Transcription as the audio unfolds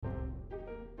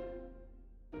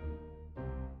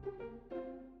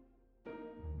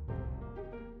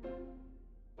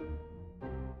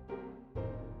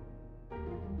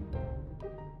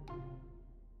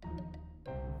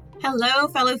Hello,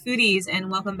 fellow foodies,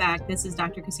 and welcome back. This is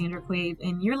Dr. Cassandra Quave,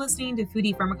 and you're listening to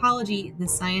Foodie Pharmacology, the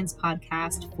science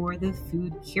podcast for the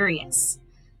food curious.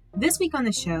 This week on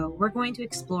the show, we're going to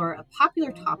explore a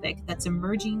popular topic that's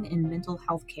emerging in mental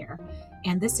health care,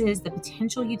 and this is the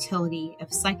potential utility of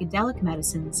psychedelic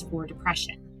medicines for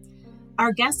depression.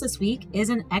 Our guest this week is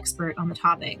an expert on the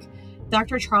topic.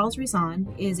 Dr. Charles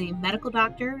Raison is a medical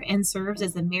doctor and serves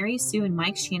as the Mary Sue and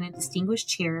Mike Shannon Distinguished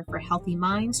Chair for Healthy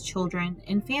Minds, Children,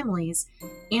 and Families,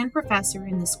 and professor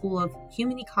in the School of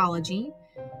Human Ecology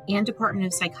and Department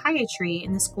of Psychiatry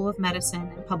in the School of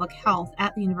Medicine and Public Health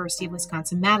at the University of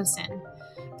Wisconsin-Madison.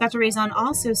 Dr. Raison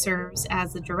also serves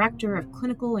as the Director of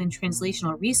Clinical and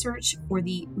Translational Research for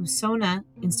the Usona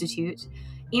Institute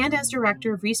and as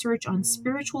Director of Research on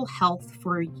Spiritual Health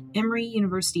for Emory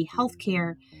University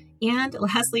Healthcare, and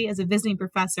lastly, as a visiting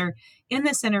professor in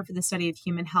the Center for the Study of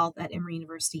Human Health at Emory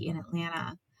University in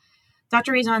Atlanta.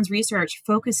 Dr. Raison's research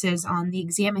focuses on the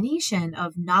examination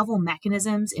of novel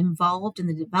mechanisms involved in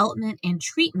the development and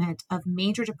treatment of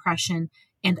major depression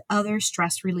and other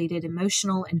stress-related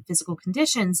emotional and physical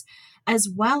conditions, as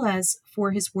well as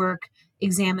for his work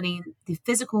examining the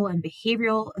physical and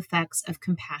behavioral effects of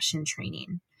compassion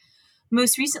training.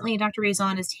 Most recently, Dr.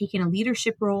 Raison has taken a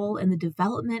leadership role in the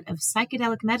development of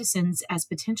psychedelic medicines as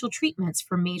potential treatments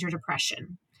for major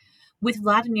depression. With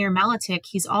Vladimir Maletic,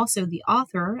 he's also the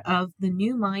author of The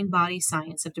New Mind-Body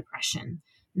Science of Depression,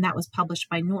 and that was published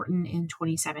by Norton in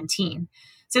 2017.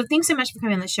 So thanks so much for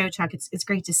coming on the show, Chuck. It's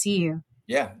great to see you.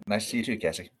 Yeah, nice to see you too,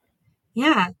 Cassie.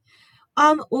 Yeah.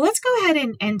 Well, let's go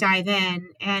ahead and dive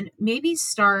in and maybe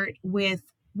start with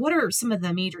what are some of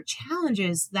the major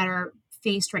challenges that are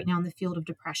faced right now in the field of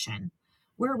depression?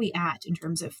 Where are we at in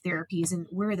terms of therapies and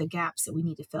where are the gaps that we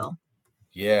need to fill?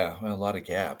 Yeah, well, a lot of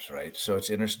gaps, right? So it's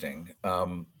interesting.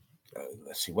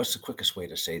 Let's see, what's the quickest way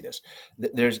to say this?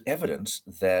 There's evidence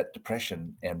that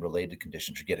depression and related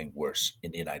conditions are getting worse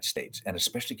in the United States, and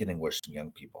especially getting worse in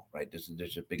young people, right? There's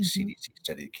a big Mm-hmm. CDC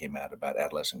study that came out about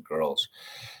adolescent girls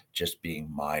just being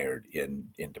mired in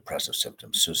depressive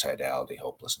symptoms, suicidality,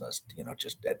 hopelessness,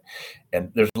 just that.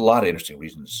 And there's a lot of interesting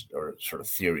reasons or sort of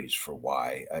theories for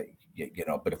why,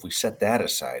 but if we set that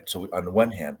aside, so on the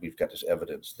one hand, we've got this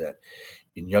evidence that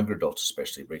in younger adults,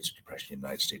 especially, rates of depression in the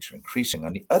United States are increasing.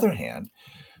 On the other hand,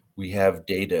 we have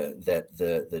data that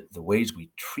the ways we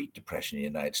treat depression in the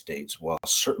United States, while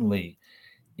certainly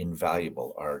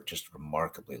invaluable, are just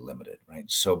remarkably limited, right?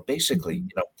 So basically,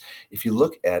 Mm-hmm. if you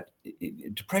look at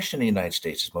depression in the United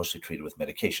States is mostly treated with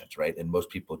medications, right? And most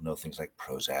people know things like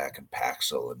Prozac and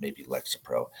Paxil and maybe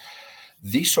Lexapro.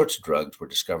 These sorts of drugs were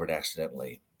discovered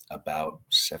accidentally about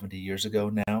 70 years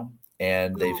ago now.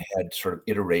 And they've had sort of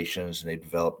iterations and they've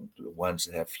developed ones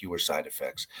that have fewer side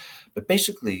effects. But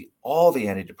basically, all the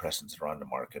antidepressants that are on the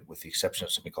market, with the exception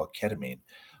of something called ketamine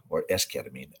or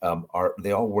esketamine,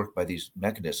 they all work by these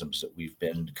mechanisms that we've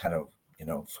been kind of,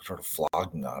 sort of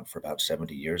flogging on for about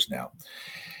 70 years now.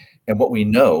 And what we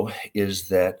know is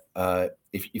that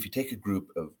if you take a group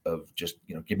of just,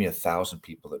 give me 1,000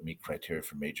 people that meet criteria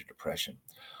for major depression,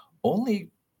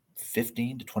 only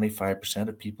 15 to 25%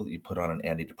 of people that you put on an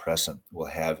antidepressant will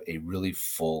have a really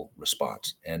full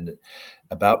response. And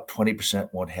about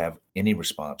 20% won't have any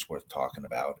response worth talking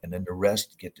about. And then the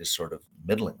rest get this sort of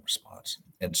middling response.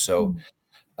 And so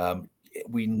um,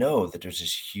 we know that there's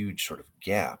this huge sort of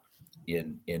gap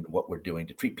in what we're doing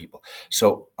to treat people.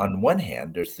 So on one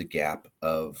hand, there's the gap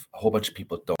of a whole bunch of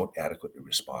people don't adequately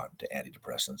respond to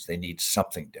antidepressants. They need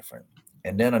something different.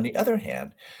 And then on the other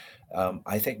hand,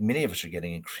 I think many of us are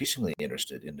getting increasingly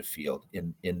interested in the field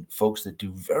in folks that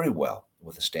do very well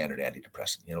with a standard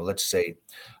antidepressant. Let's say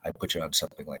I put you on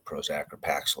something like Prozac or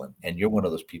Paxil, and you're one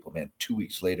of those people, man. 2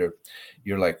 weeks later,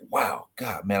 you're like, wow,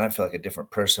 God, man, I feel like a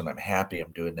different person. I'm happy.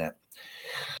 I'm doing that.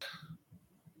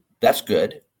 That's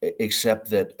good, except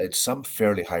that at some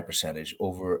fairly high percentage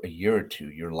over a year or two,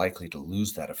 you're likely to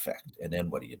lose that effect. And then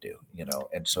what do you do?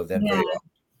 And so then Yeah. very often,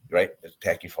 right, it's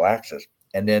tachyphylaxis.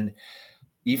 And then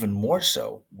even more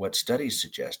so, what studies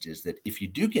suggest is that if you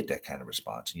do get that kind of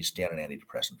response and you stay on an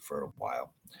antidepressant for a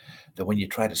while, that when you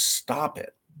try to stop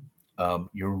it,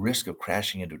 your risk of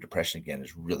crashing into depression again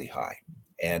is really high.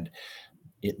 And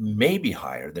it may be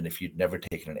higher than if you'd never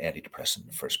taken an antidepressant in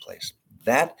the first place.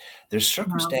 That there's Wow.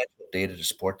 circumstantial data to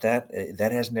support that.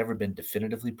 That has never been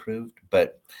definitively proved,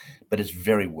 but it's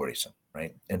very worrisome,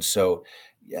 right? And so,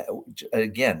 yeah,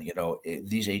 again,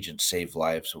 these agents save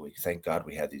lives. So we thank God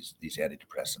we have these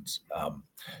antidepressants.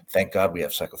 Thank God we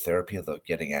have psychotherapy, although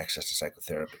getting access to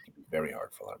psychotherapy can be very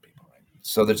hard for a lot of people, right?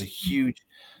 So there's a huge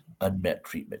unmet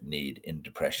treatment need in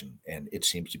depression, and it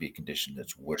seems to be a condition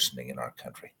that's worsening in our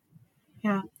country.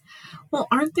 Yeah. Well,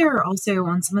 aren't there also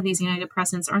on some of these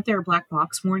antidepressants, aren't there black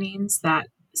box warnings that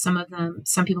some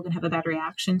people can have a bad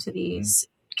reaction to Mhm. these?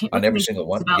 On What can every you tell single us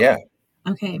one, about? yeah,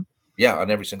 Okay. yeah,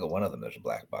 on every single one of them, there's a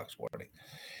black box warning.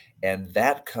 And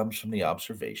that comes from the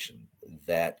observation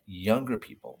that younger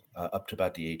people, up to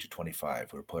about the age of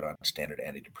 25, who are put on standard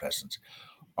antidepressants,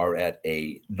 are at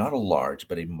a not a large,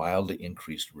 but a mildly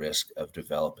increased risk of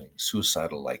developing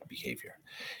suicidal like behavior.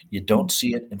 You don't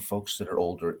see it in folks that are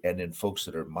older and in folks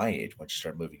that are my age, once you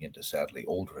start moving into sadly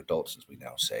older adults, as we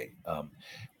now say.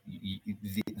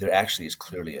 There actually is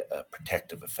clearly a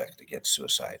protective effect against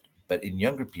suicide. But in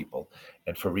younger people,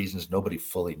 and for reasons nobody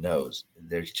fully knows,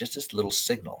 there's just this little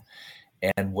signal,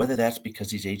 and whether that's because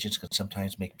these agents can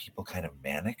sometimes make people kind of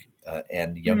manic,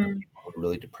 and younger Mm-hmm. people who are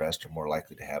really depressed are more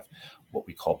likely to have what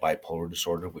we call bipolar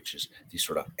disorder, which is these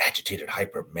sort of agitated,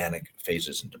 hypermanic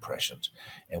phases and depressions.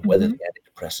 And whether the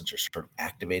antidepressants are sort of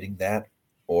activating that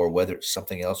or whether it's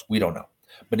something else, we don't know.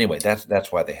 But anyway,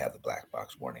 that's why they have the black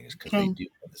box warning, is because they Okay. do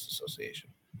have this association.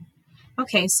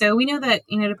 Okay, so we know that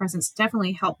antidepressants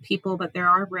definitely help people, but there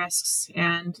are risks,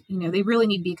 and they really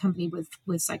need to be accompanied with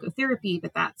psychotherapy.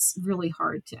 But that's really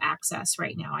hard to access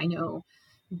right now. I know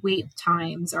wait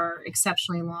times are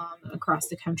exceptionally long across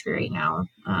the country right now.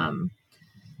 And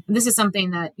this is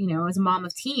something that as a mom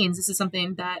of teens, this is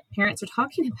something that parents are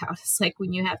talking about. It's like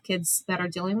when you have kids that are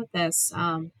dealing with this,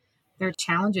 there are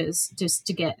challenges just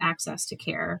to get access to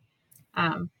care.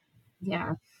 Um,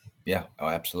 yeah, Yeah, oh,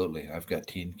 absolutely. I've got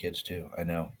teen kids too. I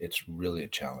know it's really a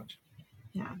challenge.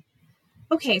 yeah.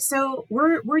 Okay, so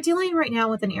we're dealing right now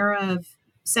with an era of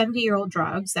 70-year-old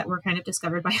drugs that were kind of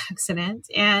discovered by accident.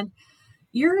 And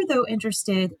you're though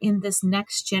interested in this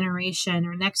next generation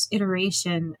or next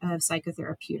iteration of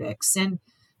psychotherapeutics. And,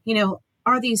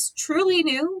 are these truly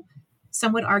new?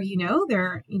 Some would argue no,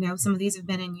 some of these have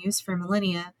been in use for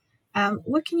millennia.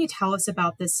 What can you tell us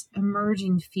about this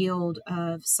emerging field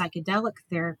of psychedelic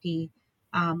therapy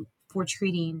for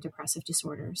treating depressive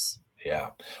disorders?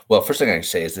 Yeah. Well, first thing I can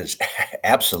say is it's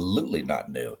absolutely not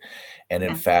new. And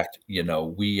in Yeah. fact, we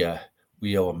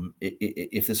owe 'em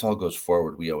if this all goes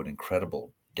forward, we owe an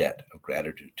incredible debt of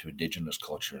gratitude to indigenous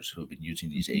cultures who have been using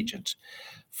these Hmm. agents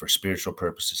for spiritual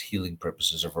purposes, healing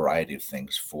purposes, a variety of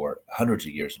things for hundreds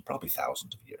of years and probably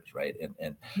thousands of years, right?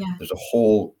 And Yeah. there's a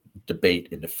whole debate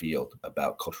in the field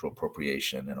about cultural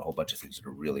appropriation and a whole bunch of things that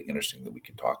are really interesting that we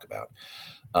can talk about.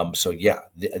 So yeah,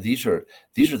 these are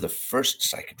the first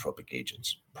psychotropic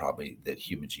agents probably that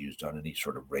humans used on any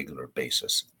sort of regular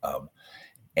basis.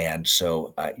 And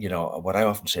so, what I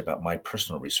often say about my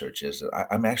personal research is that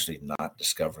I'm actually not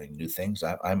discovering new things.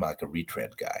 I'm like a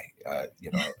retread guy.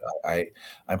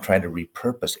 I'm trying to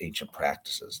repurpose ancient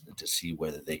practices to see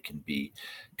whether they can be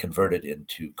converted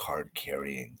into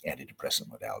card-carrying antidepressant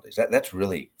modalities. That's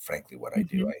really, frankly, what I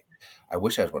do. Hmm. I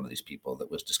wish I was one of these people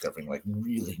that was discovering like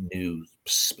really new,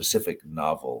 specific,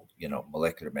 novel,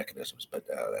 molecular mechanisms, but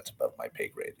that's above my pay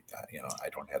grade. I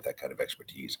don't have that kind of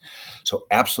expertise. So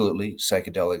absolutely,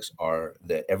 psychedelics are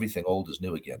that everything old is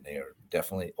new again. They are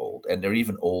definitely old, and they're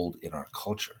even old in our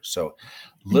culture. So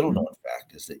little Hmm. known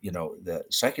fact is that the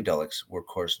psychedelics were, of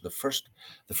course, the first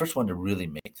one to really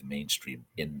make the mainstream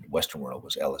in Western world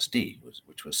was LSD,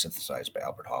 which was synthesized by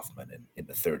Albert Hofmann in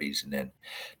the 30s, and then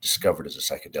discovered as a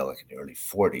psychedelic in the early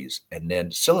 40s, and then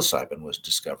psilocybin was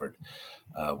discovered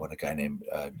when a guy named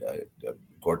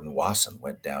Gordon Wasson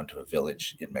went down to a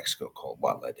village in Mexico called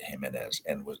Huatla de Jimenez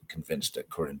and was convinced a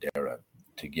curandera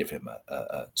to give him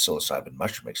a psilocybin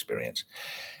mushroom experience.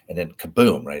 And then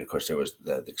kaboom, right? Of course, there was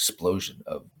the explosion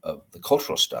of the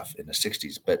cultural stuff in the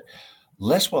 60s. But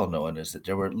less well known is that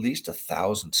there were at least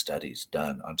 1,000 studies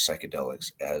done on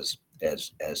psychedelics as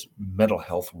mental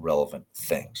health relevant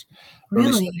things.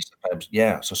 Early Really? studies sometimes,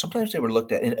 yeah. So sometimes they were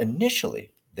looked at,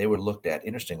 initially, they were looked at,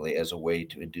 interestingly, as a way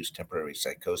to induce temporary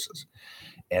psychosis.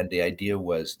 And the idea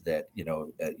was that,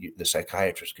 the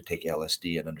psychiatrist could take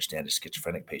LSD and understand his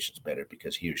schizophrenic patients better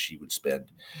because he or she would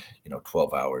spend,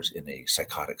 12 hours in a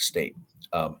psychotic state.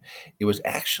 Um, it was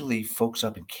actually folks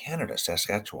up in Canada,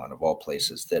 Saskatchewan, of all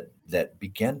places, that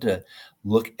began to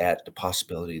look at the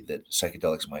possibility that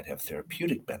psychedelics might have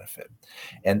therapeutic benefit.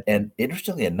 And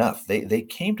interestingly enough, they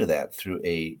came to that through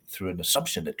an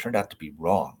assumption that turned out to be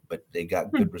wrong, but they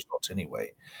got Hmm. good results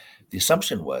anyway. The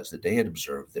assumption was that they had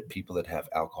observed that people that have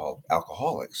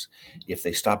alcoholics, if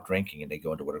they stop drinking and they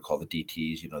go into what are called the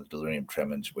DTs, the delirium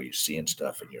tremens, where you're seeing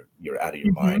stuff and you're out of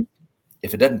your mind. Hmm.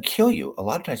 If it doesn't kill you, a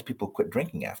lot of times people quit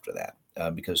drinking after that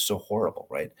because it's so horrible,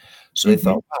 right? So they Hmm.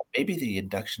 thought, wow, maybe the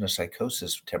induction of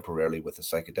psychosis temporarily with a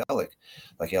psychedelic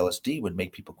like LSD would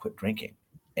make people quit drinking.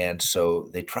 And so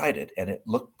they tried it, and it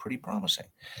looked pretty promising.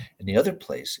 And the other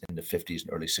place in the 50s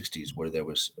and early 60s where there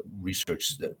was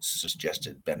research that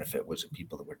suggested benefit was in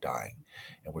people that were dying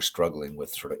and were struggling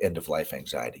with sort of end of life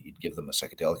anxiety. You'd give them a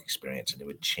psychedelic experience, and it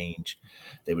would change.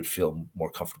 They would feel more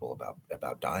comfortable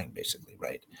about dying, basically,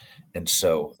 right? And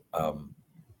so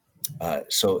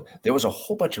there was a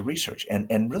whole bunch of research,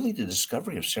 and really the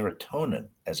discovery of serotonin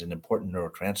as an important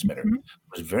neurotransmitter Mhm.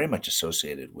 was very much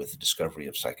associated with the discovery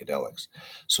of psychedelics.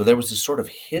 So there was this sort of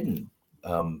hidden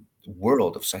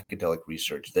world of psychedelic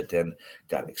research that then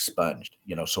got expunged.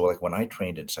 So like when I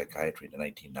trained in psychiatry in the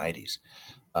 1990s,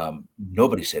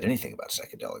 nobody said anything about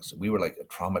psychedelics. We were like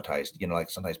traumatized. Like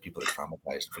sometimes people are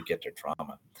traumatized, forget their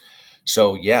trauma.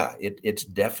 So yeah, it's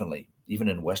definitely, even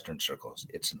in Western circles,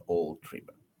 it's an old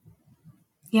treatment.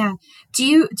 Yeah. Do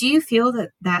you feel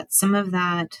that some of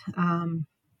that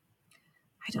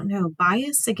I don't know,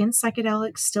 bias against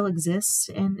psychedelics still exists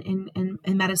in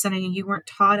medicine? I mean, you weren't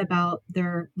taught about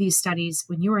these studies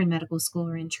when you were in medical school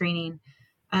or in training.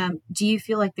 Do you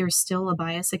feel like there's still a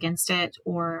bias against it,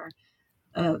 or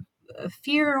a, a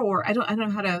fear, or I don't know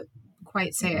how to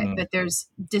quite say it, Mhm. but there's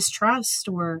distrust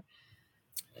or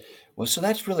Well, so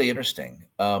that's really interesting.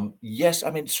 Yes,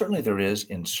 I mean certainly there is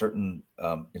in certain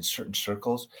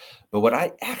circles, but what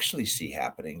I actually see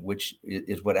happening, which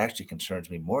is what actually concerns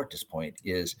me more at this point,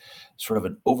 is sort of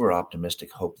an over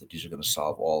optimistic hope that these are going to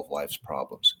solve all of life's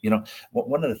problems.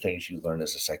 One of the things you learn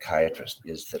as a psychiatrist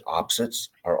is that opposites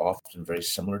are often very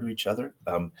similar to each other.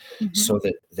 Mhm. So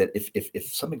that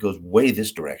if something goes way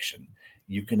this direction,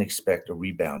 you can expect a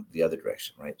rebound the other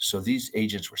direction, right? So these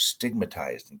agents were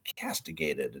stigmatized and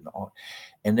castigated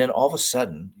and then all of a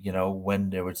sudden, when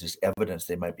there was this evidence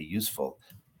they might be useful,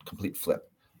 complete flip.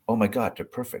 Oh my God, they're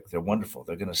perfect. They're wonderful.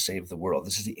 They're going to save the world.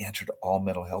 This is the answer to all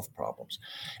mental health problems.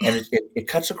 And it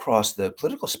cuts across the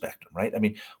political spectrum, right? I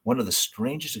mean, one of the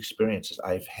strangest experiences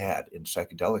I've had in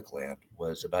psychedelic land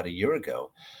was about a year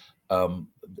ago.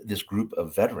 This group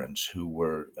of veterans who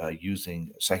were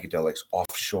using psychedelics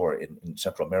offshore in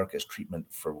Central America as treatment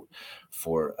for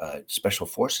special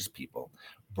forces people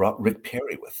brought Rick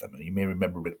Perry with them, and you may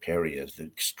remember Rick Perry as the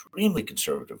extremely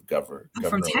conservative From governor.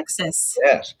 Texas,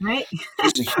 Yes, right?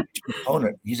 he's a huge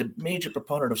proponent. He's a major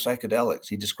proponent of psychedelics.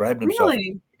 He described himself.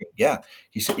 Really? Yeah,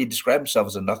 he said he described himself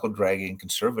as a knuckle dragging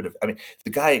conservative. I mean, the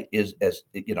guy is as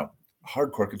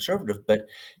hardcore conservative, but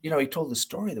he told the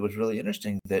story that was really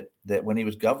interesting that when he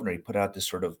was governor, he put out this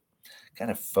sort of kind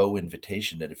of faux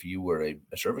invitation that if you were a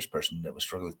service person that was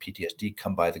struggling with PTSD,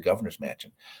 come by the governor's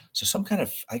mansion. So some kind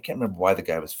of, I can't remember why the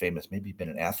guy was famous. Maybe he'd been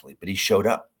an athlete, but he showed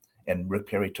up and Rick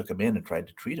Perry took him in and tried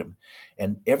to treat him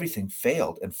and everything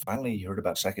failed. And finally he heard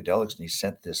about psychedelics and he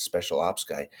sent this special ops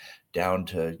guy down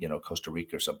to, Costa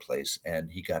Rica or someplace,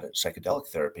 and he got a psychedelic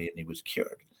therapy and he was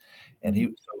cured. And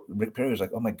Mhm. Rick Perry was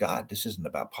like, "Oh my God, this isn't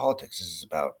about politics. This is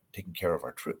about taking care of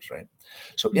our troops, right?"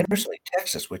 So Mhm. interestingly,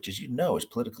 Texas, which, as you know, is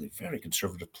politically a very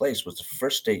conservative place, was the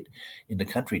first state in the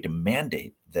country to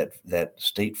mandate that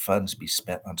state funds be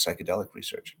spent on psychedelic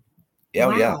research. Yeah,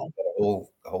 oh yeah, Wow.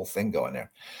 a whole thing going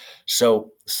there.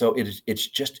 So it's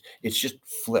just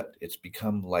flipped. It's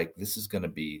become like this is going to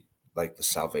be like the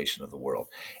salvation of the world,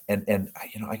 and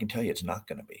I can tell you it's not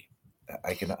going to be.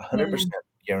 I can Yeah. 100%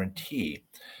 guarantee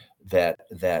that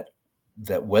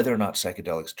whether or not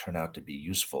psychedelics turn out to be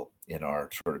useful in our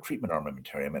sort of treatment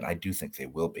armamentarium, and I do think they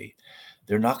will be,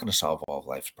 they're not going to solve all of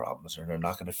life's problems, and they're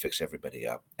not going to fix everybody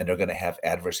up, and they're going to have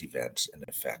adverse events and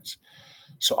effects.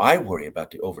 So I worry about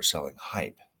the overselling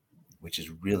hype, which is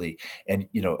really, and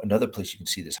another place you can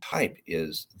see this hype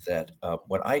is that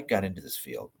when I got into this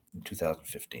field in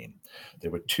 2015,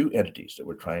 there were two entities that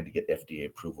were trying to get FDA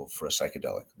approval for a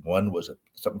psychedelic. One was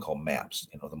something called MAPS,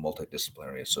 the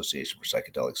Multidisciplinary Association for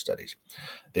Psychedelic Studies.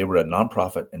 They were a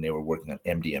nonprofit and they were working on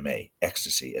MDMA,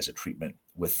 ecstasy, as a treatment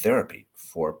with therapy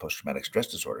for post-traumatic stress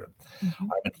disorder. Mhm.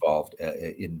 I'm involved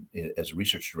as a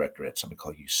research director at something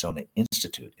called USONA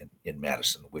Institute in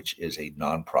Madison, which is a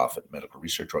nonprofit medical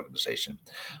research organization.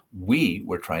 We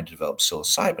were trying to develop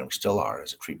psilocybin, we still are,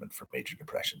 as a treatment for major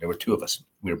depression. There were two of us.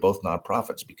 We were both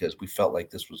nonprofits because we felt like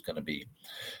this was going to be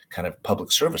kind of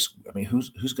public service. I mean,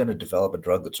 who's going to develop a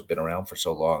drug that's been around for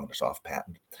so long that's off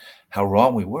patent? How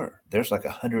wrong we were. There's like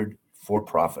 100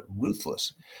 for-profit,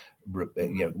 ruthless,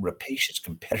 rapacious,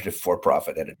 competitive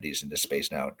for-profit entities in this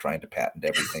space now trying to patent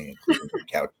everything, including the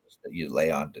couches that you lay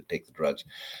on to take the drugs.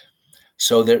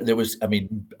 So there was, I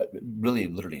mean, really,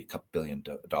 literally a couple $1 billion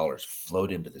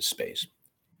flowed into this space.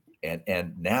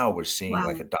 And now we're seeing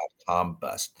like Wow. a dot-com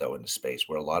bust, though, in the space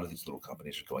where a lot of these little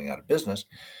companies are going out of business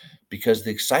because the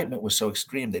excitement was so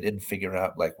extreme. They didn't figure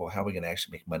out, like, well, how are we going to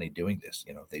actually make money doing this?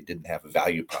 They didn't have a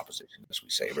value proposition, as we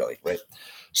say, really, right?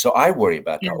 So I worry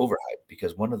about the Yeah. overhype,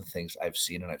 because one of the things I've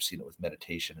seen, and I've seen it with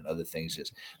meditation and other things,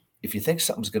 is if you think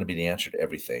something's going to be the answer to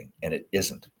everything and it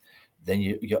isn't, then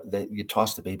you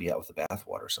toss the baby out with the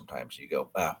bathwater. Sometimes you go,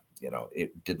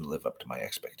 it didn't live up to my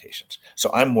expectations.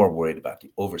 So I'm more worried about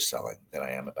the overselling than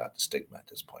I am about the stigma at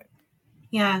this point.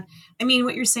 Yeah. I mean,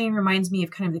 what you're saying reminds me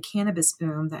of kind of the cannabis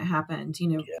boom that happened,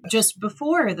 Yes. just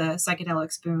before the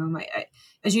psychedelics boom.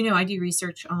 As you know, I do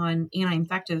research on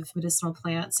anti-infective medicinal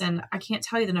plants, and I can't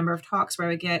tell you the number of talks where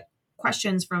I would get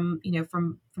questions from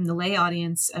the lay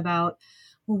audience about,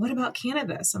 well, what about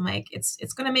cannabis? I'm like, it's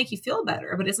going to make you feel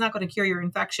better, but it's not going to cure your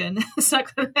infection. It's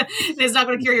not going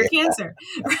to cure your Yeah. cancer,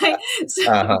 right?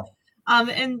 So, Uh-huh.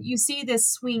 and you see this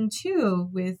swing too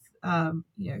with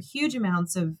huge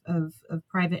amounts of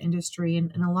private industry,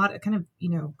 and a lot of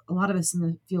a lot of us in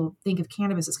the field think of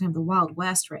cannabis as kind of the Wild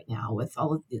West right now, with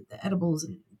all of the edibles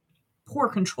and poor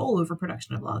control over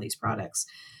production of a lot of these products.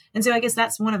 And so I guess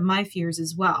that's one of my fears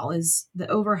as well, is the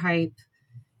overhype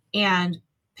and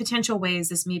potential ways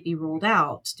this may be rolled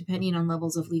out depending on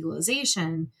levels of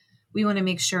legalization. We want to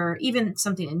make sure even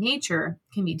something in nature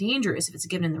can be dangerous if it's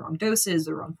given in the wrong doses,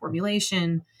 the wrong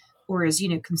formulation, or is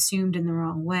consumed in the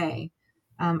wrong way.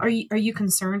 Are you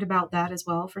concerned about that as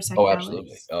well for Oh,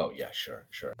 absolutely. psychedelics? Oh, yeah, sure,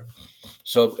 sure.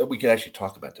 So we could actually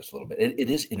talk about this a little bit. It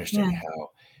is interesting Yeah,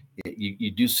 how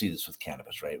you do see this with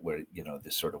cannabis, right? Where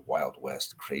this sort of Wild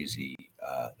West crazy,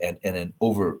 and an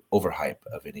overhype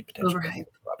of any potential overhype.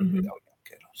 benefit. Probably. Hmm. Oh, yeah,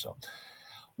 okay.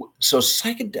 So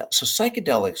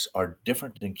psychedelics are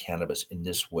different than cannabis in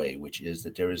this way, which is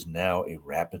that there is now a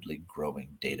rapidly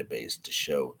growing database to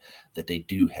show that they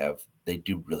do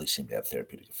really seem to have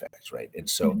therapeutic effects, right? And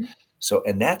so Hmm. so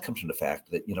and that comes from the fact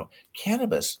that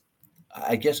cannabis,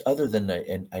 I guess, other than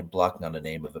and I'm blocking on the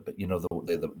name of it, but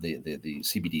the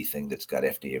CBD thing that's got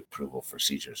FDA approval for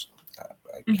seizures.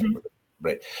 I can't Hmm. remember.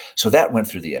 Right. So that went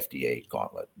through the FDA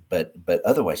gauntlet, but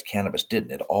otherwise cannabis didn't.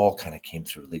 It all kind of came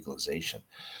through legalization.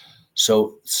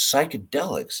 So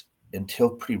psychedelics,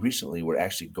 until pretty recently, were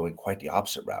actually going quite the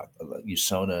opposite route.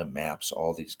 USONA, MAPS,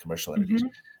 all these commercial entities. Hmm.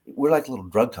 We're like little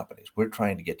drug companies. We're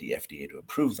trying to get the FDA to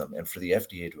approve them, and for the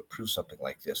FDA to approve something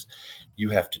like this, you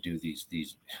have to do these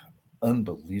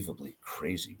unbelievably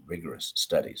crazy, rigorous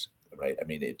studies, right? I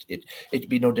mean, it'd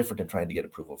be no different than trying to get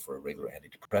approval for a regular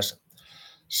antidepressant.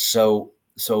 So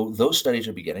those studies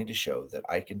are beginning to show that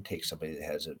I can take somebody that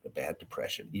has a bad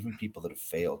depression, even people that have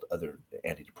failed other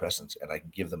antidepressants, and I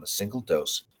can give them a single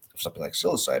dose of something like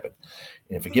psilocybin.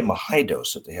 And if I give them a high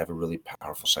dose, that they have a really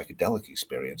powerful psychedelic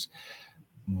experience,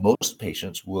 most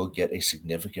patients will get a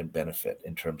significant benefit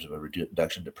in terms of a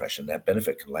reduction in depression. That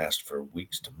benefit can last for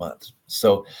weeks to months.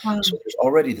 So Wow. there's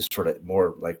already this sort of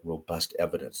more like robust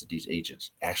evidence that these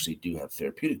agents actually do have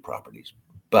therapeutic properties,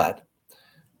 but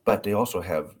they also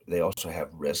have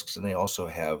risks, and they also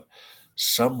have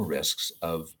some risks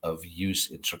of use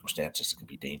in circumstances that can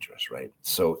be dangerous, right?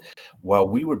 So while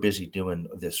we were busy doing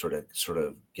this sort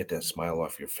of get that smile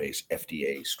off your face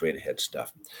FDA straight ahead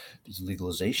stuff, these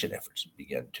legalization efforts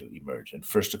began to emerge. And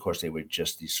first, of course, they were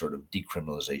just these sort of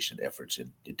decriminalization efforts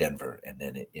in Denver and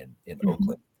then in Hmm.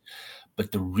 Oakland.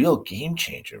 But the real game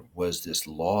changer was this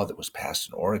law that was passed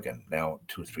in Oregon now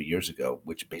 2 or 3 years ago,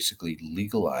 which basically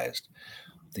legalized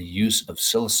the use of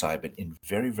psilocybin in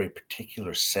very, very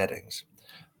particular settings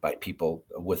by people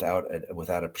without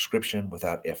a prescription,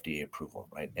 without FDA approval,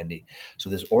 right? So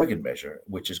this Oregon measure,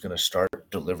 which is going to start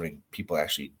delivering people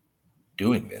actually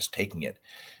doing this, taking it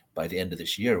by the end of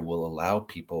this year, will allow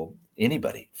people,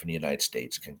 anybody from the United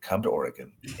States can come to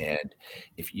Oregon, and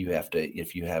if you have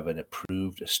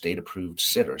a state approved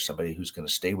sitter, somebody who's going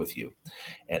to stay with you,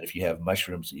 and if you have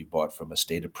mushrooms that you bought from a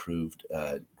state approved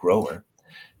grower,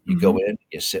 you Hmm. go in,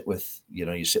 you sit with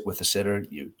the sitter,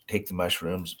 you take the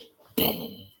mushrooms,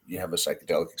 you have a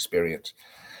psychedelic experience,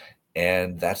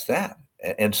 and that's that.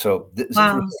 And so this is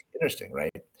really Wow. interesting,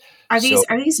 right? Are So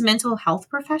these mental health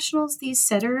professionals, these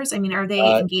sitters? I mean, are they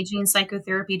uh, engaging in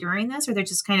psychotherapy during this, or they're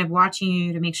just kind of watching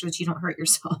you to make sure that you don't hurt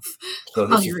yourself so while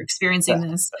this is you're experiencing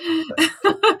this?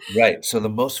 Right. So the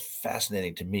most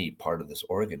fascinating to me part of this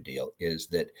Oregon deal is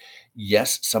that,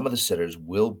 yes, some of the sitters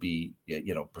will be,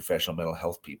 professional mental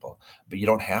health people, but you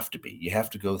don't have to be. You have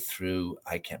to go through,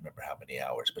 I can't remember how many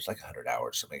hours, but it's like 100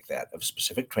 hours, something like that, of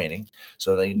specific training.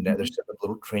 So there's Mhm. different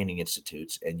little training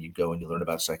institutes, and you go and you learn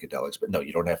about psychedelics. But no,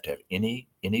 you don't have to have any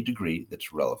degree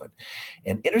that's relevant.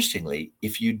 And interestingly,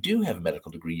 if you do have a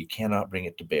medical degree, you cannot bring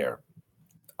it to bear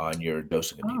on your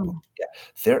dosing of people. Oh,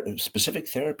 Yeah, specific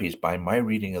therapies, by my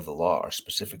reading of the law, are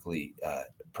specifically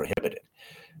prohibited.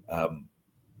 Um,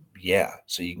 yeah,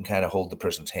 so you can kind of hold the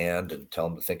person's hand and tell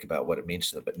them to think about what it means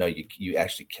to them, but no, you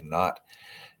actually cannot.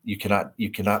 You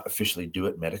cannot officially do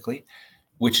it medically,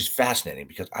 which is fascinating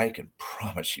because I can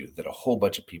promise you that a whole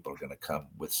bunch of people are going to come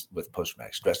with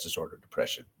post-traumatic stress disorder,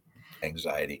 depression,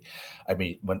 anxiety. I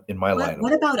mean, when in my line of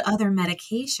what work, about other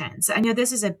medications? I know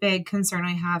this is a big concern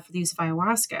I have for the use of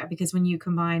ayahuasca because when you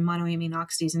combine monoamine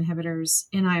oxidase inhibitors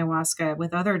in ayahuasca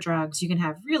with other drugs, you can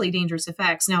have really dangerous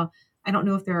effects. Now, I don't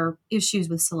know if there are issues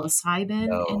with psilocybin and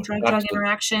no, drug-drug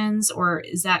interactions, or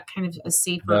is that kind of a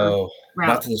safer no, route?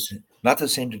 not to the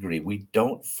same degree. We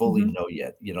don't fully Hmm. know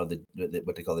yet.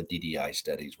 What they call the DDI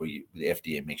studies, where the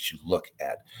FDA makes you look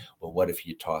at, well, what if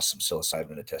you toss some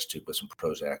psilocybin in a test tube with some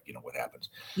Prozac? What happens?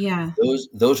 Yeah.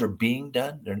 Those are being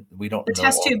done. We don't The know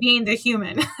test all. tube being the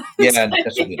human. Yeah, That's and what I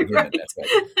that's what think, being a human. right? That's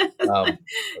right. Um,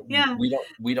 Yeah.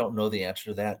 we don't know the answer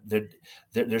to that.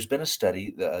 There's been a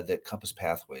study that Compass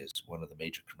Pathways, one of the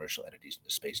major commercial entities in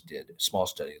the space, did a small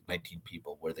study of 19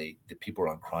 people where the people were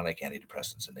on chronic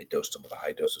antidepressants and they dosed them with a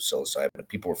high dose of psilocybin and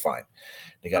people were fine.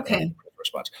 They got an Okay. antidepressant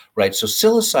response. Right. So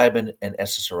psilocybin and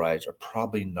SSRIs are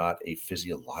probably not a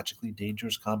physiologically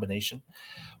dangerous combination.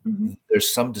 Hmm.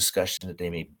 There's some discussion that they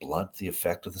may blunt the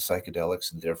effect of the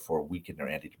psychedelics and therefore weaken their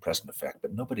antidepressant effect,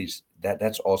 but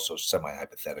that's also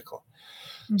semi-hypothetical.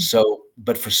 So,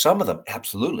 but for some of them,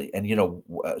 absolutely. And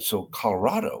so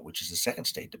Colorado, which is the second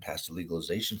state to pass the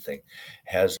legalization thing,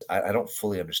 has I don't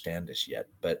fully understand this yet,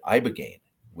 but ibogaine,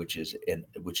 which is an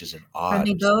From odd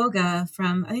iboga,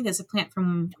 from I think that's a plant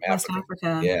from from West Africa,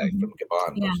 Africa. yeah, Hmm. from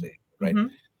Gabon Yeah. mostly, right? Hmm.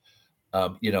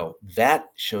 That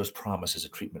shows promise as a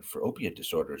treatment for opiate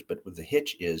disorders, but the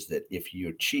hitch is that if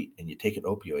you cheat and you take an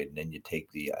opioid and then you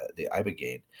take the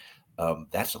ibogaine,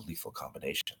 that's a lethal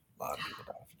combination. A lot of people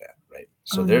die from that, right?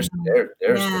 So Oh there's no.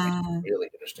 there's going to be Yeah. really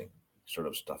interesting sort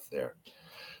of stuff there.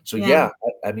 So Yeah. yeah,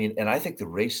 I mean, and I think the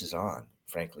race is on,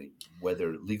 frankly,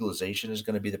 whether legalization is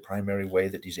going to be the primary way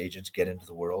that these agents get into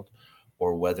the world,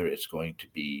 or whether it's going to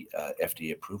be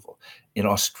FDA approval. In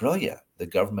Australia, the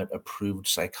government approved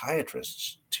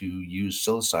psychiatrists to use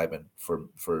psilocybin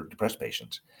for depressed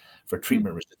patients, for Mm.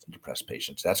 treatment-resistant depressed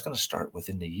patients. That's going to start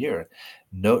within the year.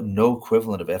 No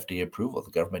equivalent of FDA approval.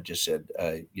 The government just said,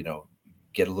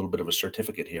 get a little bit of a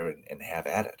certificate here and have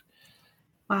at it.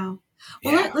 Wow.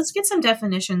 Well, Yeah. let's get some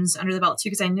definitions under the belt too,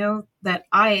 because I know that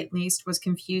I at least was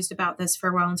confused about this for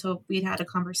a while until we'd had a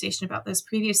conversation about this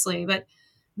previously. But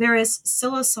there is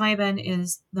psilocybin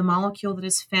is the molecule that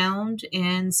is found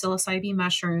in psilocybin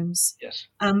mushrooms, Yes.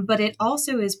 but it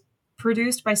also is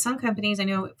produced by some companies. I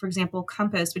know, for example,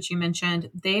 Compass, which you mentioned,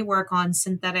 they work on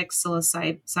synthetic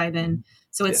psilocybin, Mhm.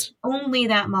 so it's Yes. only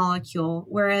that molecule.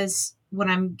 Whereas what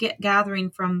I'm gathering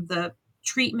from the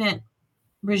treatment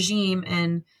regime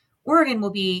in Oregon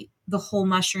will be the whole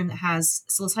mushroom that has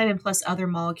psilocybin plus other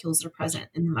molecules that are Yes. present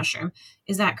in the mushroom.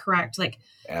 Is that correct? Like,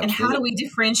 and how do Absolutely. we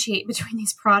differentiate between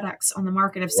these products on the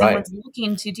market if Right. someone's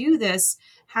looking to do this?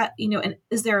 And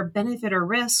is there a benefit or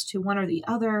risk to one or the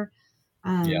other?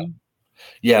 Yeah. Um,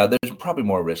 Yeah, there's probably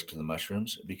more risk to the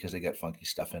mushrooms because they got funky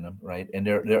stuff in them, right? And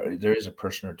there is a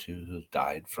person or two who's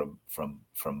died from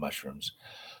mushrooms.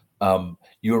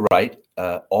 You're right.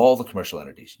 All the commercial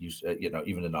entities use,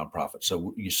 even the nonprofits.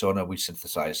 So USONA, we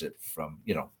synthesize it from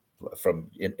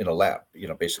in a lab.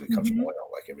 Basically comes from mhm. oil,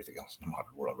 like everything else in the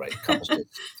modern world, right? Compass does the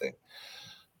same thing.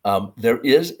 There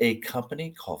is a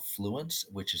company called Fluence,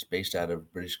 which is based out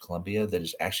of British Columbia, that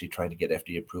is actually trying to get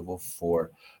FDA approval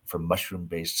for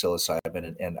mushroom-based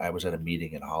psilocybin. And I was at a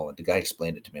meeting in Holland. The guy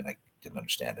explained it to me, and I didn't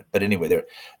understand it. But anyway,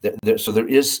 so there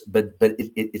is, but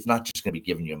it's not just going to be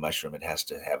giving you a mushroom. It has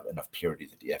to have enough purity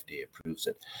that the FDA approves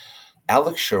it.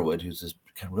 Alex Sherwood, who's this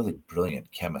kind of really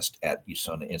brilliant chemist at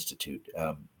USONA Institute,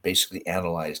 basically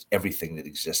analyzed everything that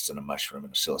exists in a mushroom,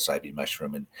 in a psilocybin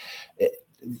mushroom, and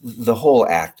the whole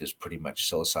act is pretty much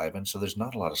psilocybin. So there's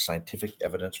not a lot of scientific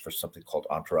evidence for something called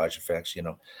entourage effects.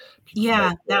 People Yeah,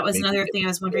 familiar that was maybe another get, thing I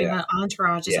was wondering yeah, about.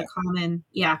 Entourage is yeah. a common,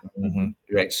 yeah. Hmm.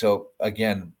 Right. So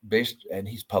again, and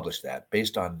he's published that.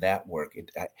 Based on that work,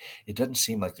 it doesn't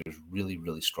seem like there's really,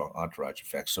 really strong entourage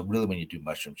effects. So really, when you do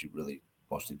mushrooms, you really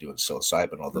mostly do it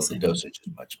psilocybin, although the Psilocybin. dosage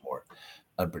is much more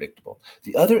unpredictable.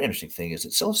 The other interesting thing is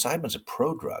that psilocybin is a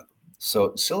prodrug.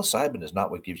 So psilocybin is not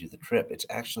what gives you the trip. It's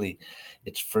actually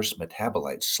its first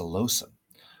metabolite, psilocin,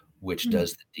 which Mm.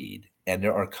 does the deed. And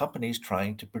there are companies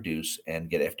trying to produce and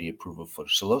get FDA approval for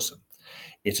psilocin.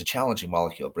 It's a challenging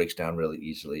molecule. It breaks down really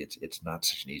easily. It's not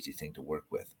such an easy thing to work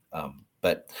with.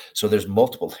 But so there's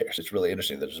multiple layers. It's really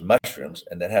interesting. There's mushrooms,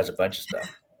 and that has a bunch of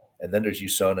stuff. And then there's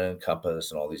Usona and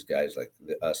Compass and all these guys like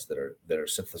us that are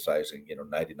synthesizing,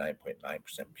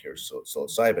 99.9% pure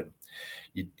psilocybin.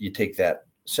 You take that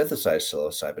synthesized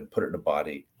psilocybin, put it in the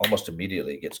body, almost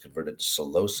immediately it gets converted to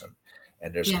psilocin.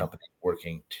 And there's Yeah. companies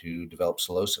working to develop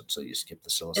psilocin, so you skip the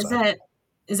Is psilocybin.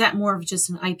 that more of just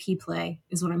an IP play,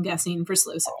 is what I'm guessing for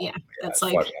psilocybin? Oh, Yeah, yeah, that's as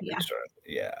far like, as I'm yeah, concerned,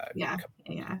 yeah. I mean, yeah, come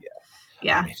on, yeah, yeah. I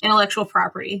yeah. mean, Intellectual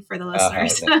property for the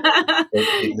listeners. that's right.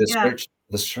 The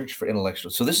Yeah. search for intellectual.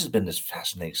 So this has been this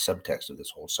fascinating subtext of this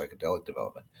whole psychedelic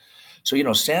development.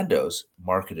 So, Sandoz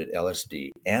marketed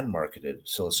LSD and marketed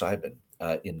psilocybin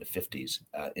in the 50s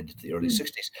into the early Hmm.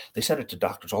 60s. They sent it to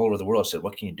doctors all over the world, said,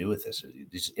 what can you do with this?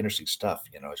 This is interesting stuff.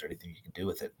 Is there anything you can do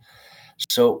with it?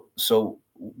 So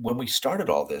when we started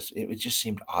all this, it just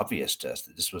seemed obvious to us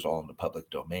that this was all in the public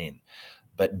domain.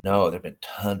 But no, there have been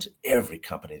tons. Every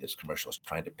company that's commercial is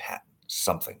trying to patent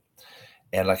something.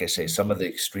 And like I say, some of the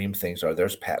extreme things are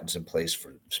there's patents in place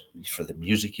for the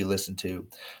music you listen to.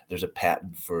 There's a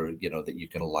patent for, that you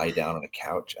can lie down on a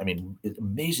couch. I mean, it's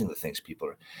amazing the things people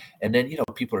are. And then,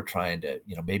 people are trying to,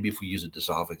 maybe if we use a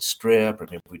dissolving strip or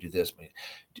maybe if we do this,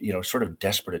 sort of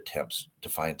desperate attempts to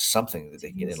find something that they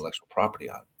can get intellectual property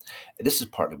on. And this is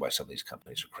partly why some of these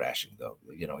companies are crashing, though.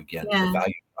 Again, the Yeah.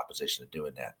 value proposition of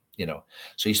doing that,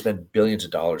 so you spend billions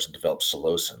of dollars and develop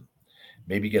psilocin,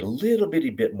 maybe get a little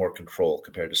bitty bit more control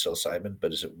compared to psilocybin,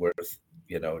 but is it worth,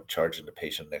 charging the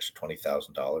patient an extra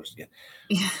 $20,000? Yeah.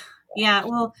 Yeah. Yeah.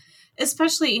 Well,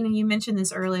 especially, you mentioned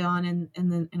this early on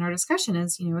in our discussion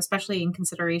is, especially in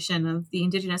consideration of the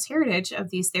indigenous heritage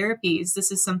of these therapies,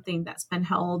 this is something that's been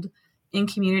held in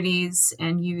communities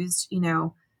and used,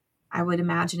 I would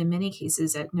imagine in many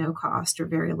cases at no cost or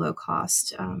very low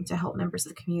cost, to help members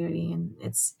of the community. And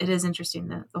it is interesting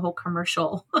that the whole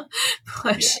commercial Yeah.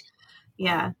 push.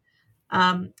 Yeah.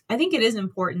 I think it is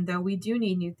important, though. We do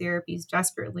need new therapies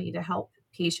desperately to help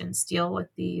patients deal with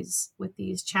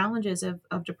these challenges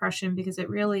of depression, because it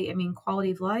really,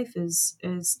 quality of life is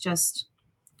just,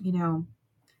 you know,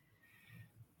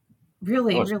 Oh,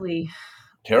 really, it's really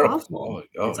terrible. awful.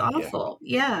 Oh, It's yeah. awful.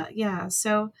 Yeah, yeah.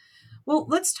 So, well,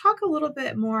 let's talk a little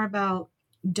bit more about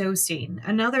dosing.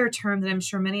 Another term that I'm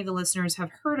sure many of the listeners have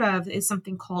heard of is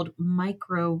something called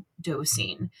micro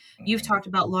dosing. You've Mhm. talked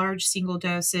about large single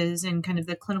doses and kind of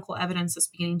the clinical evidence that's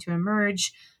beginning to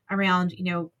emerge around,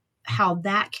 how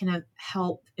that can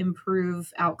help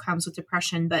improve outcomes with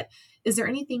depression. But is there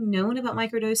anything known about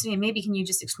microdosing? And maybe can you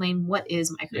just explain what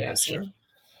is Yeah, sure. microdosing?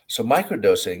 So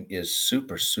microdosing is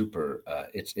super, super.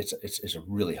 It's a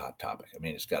really hot topic. I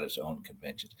mean, it's got its own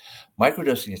conventions.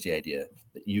 Microdosing is the idea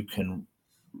that you can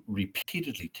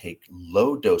repeatedly take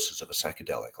low doses of a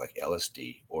psychedelic like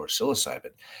LSD or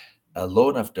psilocybin, a low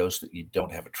enough dose that you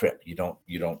don't have a trip. You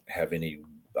don't have any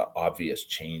obvious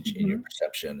change in your Hmm.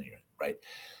 perception, right?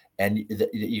 And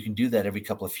you can do that every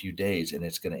couple of few days, and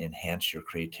it's going to enhance your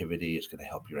creativity. It's going to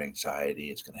help your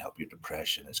anxiety. It's going to help your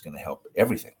depression. It's going to help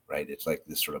everything, right? It's like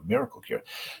this sort of miracle cure.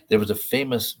 There was a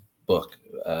famous book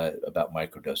about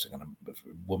microdosing, and a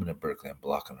woman in Berkeley. I'm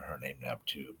blocking her name now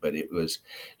too, but it was,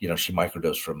 she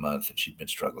microdosed for a month, and she'd been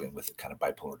struggling with kind of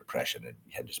bipolar depression, and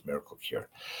had this miracle cure.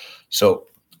 So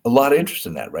a lot of interest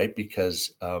in that, right?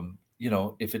 Because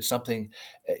if it's something,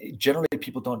 generally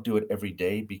people don't do it every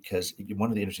day, because one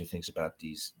of the interesting things about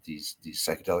these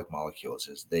psychedelic molecules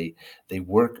is they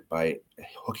work by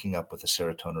hooking up with a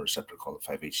serotonin receptor called the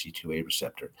 5-HT2A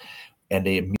receptor, and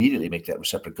they immediately make that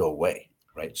receptor go away.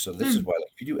 Right, so this is why, like,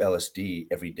 if you do LSD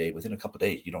every day, within a couple of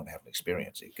days, you don't have an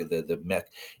experience.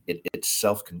 It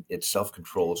self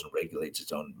controls and regulates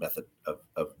its own method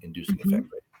of inducing Hmm.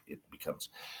 effect. Right? It becomes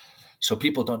So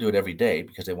people don't do it every day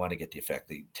because they want to get the effect.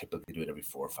 They typically do it every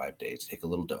 4 or 5 days. Take a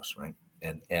little dose, right?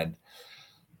 And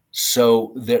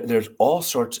so there's all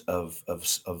sorts of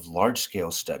large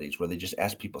scale studies where they just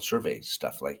ask people survey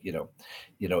stuff like,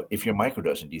 if you're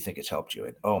microdosing, do you think it's helped you?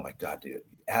 And oh my God, dude,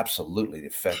 absolutely, the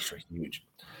effects are huge.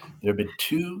 There have been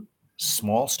two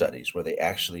small studies where they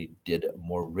actually did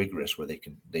more rigorous, where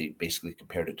they basically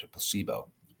compared it to placebo.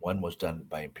 One was done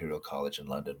by Imperial College in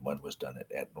London. One was done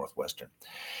at Northwestern.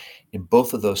 In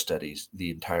both of those studies, the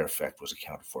entire effect was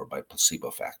accounted for by placebo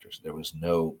factors. There was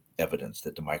no evidence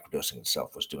that the microdosing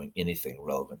itself was doing anything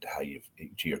relevant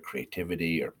to your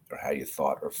creativity or how you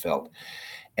thought or felt.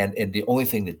 And the only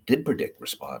thing that did predict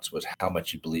response was how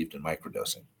much you believed in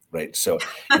microdosing, right? So,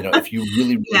 if you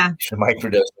really, really Yeah.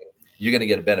 microdosing, you're going to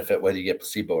get a benefit whether you get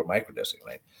placebo or microdosing,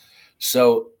 right?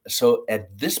 So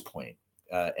at this point,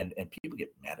 and people get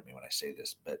mad at me when I say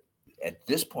this, but At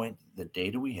this point, the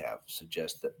data we have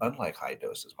suggests that unlike high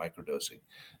doses, microdosing,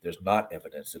 there's not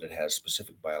evidence that it has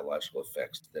specific biological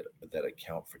effects that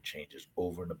account for changes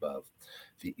over and above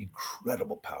the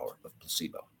incredible power of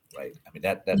placebo, right? I mean,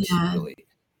 that's Yeah. really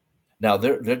now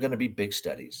they're going to be big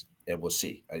studies, and we'll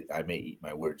see. I may eat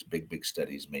my words. Big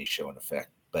studies may show an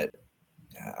effect, but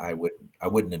I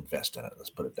wouldn't invest in it. Let's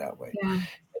put it that way. Yeah.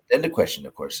 Then the question,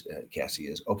 of course, Cassie,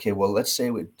 is okay. Well, let's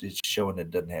say it's showing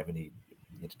it doesn't have any.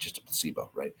 It's just a placebo,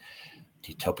 right?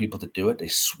 Do you tell people to do it? They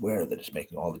swear that it's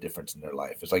making all the difference in their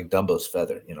life. It's like Dumbo's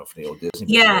feather, from the old Disney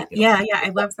movie, Yeah. right? Yeah. Yeah. I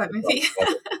loved that movie.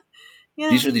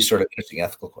 Yeah. These are these sort of interesting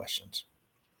ethical questions.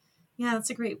 Yeah. That's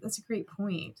a great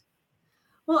point.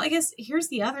 Well, I guess here's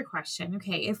the other question.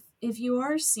 Okay, if you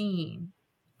are seeing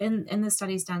in the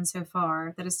studies done so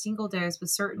far that a single dose with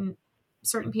certain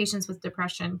patients with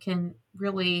depression can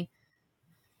really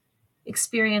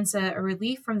experience a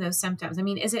relief from those symptoms. I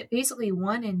mean, is it basically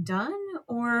one and done,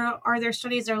 or are there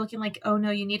studies that are looking like, oh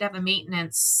no, you need to have a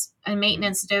maintenance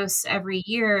dose every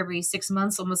year, every 6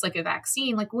 months, almost like a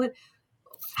vaccine? Like what?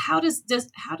 How does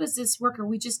this work? Or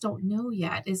we just don't know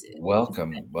yet?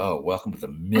 Welcome to the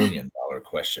 $1 million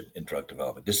question in drug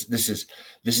development. This is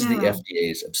the Yeah.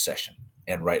 FDA's obsession,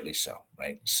 and rightly so,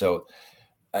 right? So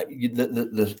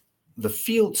the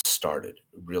field started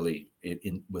really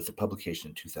with the publication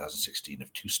in 2016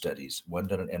 of two studies, one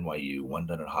done at NYU, one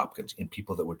done at Hopkins, in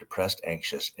people that were depressed,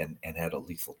 anxious, and had a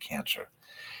lethal cancer.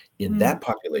 In Mm, that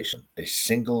population, a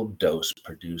single dose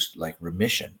produced like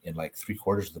remission in like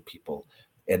three-quarters of the people.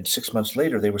 And 6 months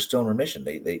later, they were still in remission.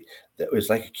 It was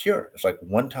like a cure. It's like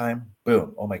one time,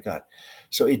 boom, oh my God.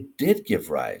 So it did give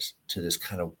rise to this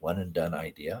kind of one and done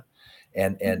idea.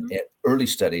 And mhm. early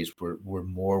studies were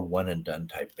more one and done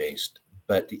type based.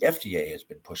 But the FDA has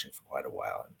been pushing for quite a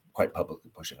while, and quite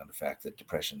publicly pushing on the fact that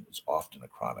depression is often a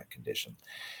chronic condition.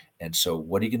 And so,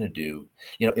 what are you going to do?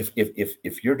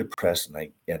 If you're depressed and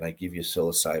I give you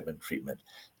psilocybin treatment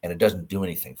and it doesn't do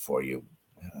anything for you,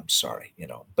 I'm sorry.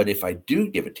 But if I do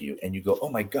give it to you and you go, oh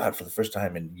my God, for the first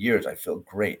time in years, I feel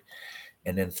great.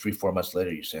 And then 3, 4 months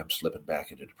later, you say, I'm slipping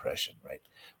back into depression, right?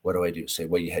 What do I do? Say,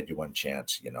 well, you had your one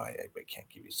chance. I can't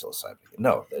give you psilocybin.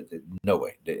 No, no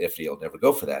way. The FDA will never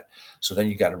go for that. So then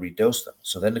you got to redose them.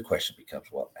 So then the question becomes,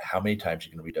 well, how many times are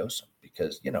you going to redose them?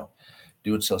 Because,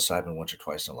 doing psilocybin once or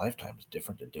twice in a lifetime is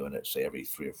different than doing it, say, every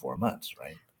 3 or 4 months,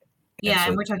 right? And Yeah,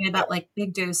 and so, we're talking about like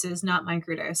big doses, not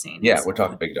microdosing. yeah, we're So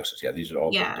talking big doses. Yeah, these are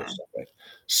all big yeah. dose stuff, right?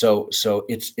 So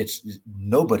it's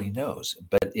nobody knows,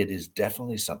 but it is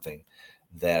definitely something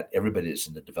that everybody that's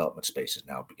in the development space is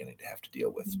now beginning to have to deal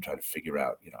with, to try to figure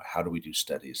out, how do we do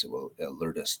studies that will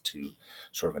alert us to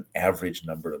sort of an average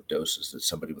number of doses that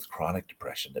somebody with chronic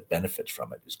depression that benefits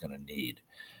from it is going to need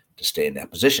to stay in that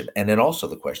position. And then also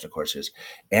the question, of course, is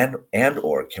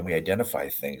or can we identify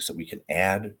things that we can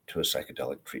add to a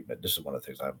psychedelic treatment? This is one of the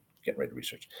things I'm getting ready to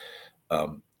research.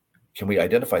 Um, can we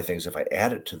identify things if I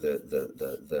add it to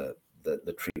the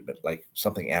treatment, like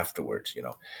something afterwards?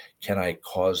 Can I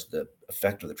cause the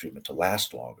effect of the treatment to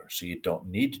last longer so you don't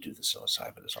need to do the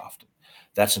psilocybin as often?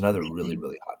 That's another really, Okay.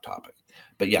 really hot topic.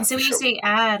 But yeah, And so for when you sure. say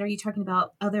add, are you talking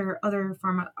about other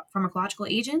pharmacological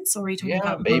agents, or are you talking Yeah,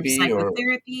 about more maybe, or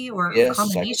psychotherapy or yes,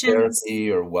 combinations?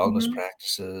 psychotherapy or wellness Hmm.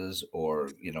 practices, or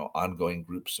ongoing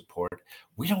group support.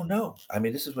 We don't know. I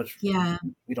mean, this is what Yeah.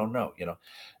 we don't know.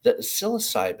 The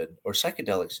psilocybin or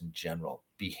psychedelics in general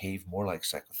behave more like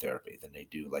psychotherapy than they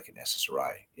do like an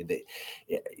SSRI.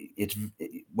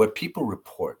 What people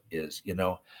report is,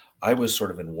 I was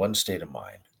sort of in one state of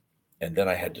mind, and then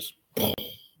I had this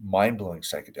mind-blowing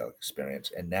psychedelic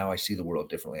experience, and now I see the world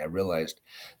differently. I realized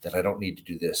that I don't need to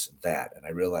do this and that, and I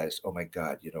realized, oh my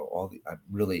God,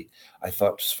 I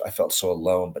felt so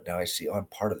alone, but now I see, oh, I'm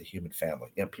part of the human family.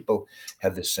 People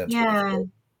have this sense when they Yeah. feel,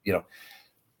 you know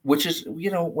which is,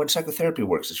 when psychotherapy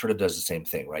works, it sort of does the same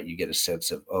thing, right? You get a sense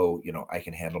of, oh, I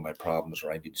can handle my problems,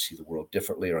 or I need to see the world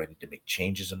differently, or I need to make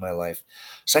changes in my life.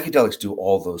 Psychedelics do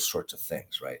all those sorts of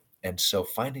things, right? And so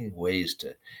finding ways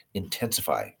to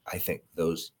intensify, I think,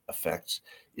 those effects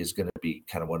is going to be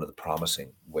kind of one of the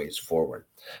promising ways forward.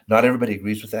 Not everybody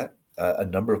agrees with that. A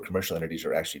number of commercial entities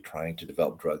are actually trying to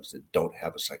develop drugs that don't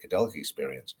have a psychedelic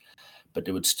experience, but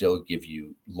they would still give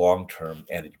you long-term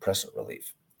antidepressant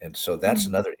relief. And so that's Mm.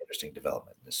 another interesting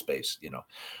development in this space,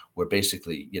 where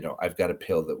basically, I've got a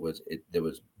pill that was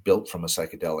built from a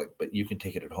psychedelic, but you can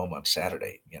take it at home on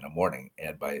Saturday morning,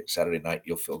 and by Saturday night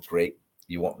you'll feel great.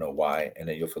 You won't know why, and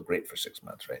then you'll feel great for 6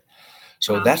 months, right?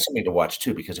 So Wow. that's something to watch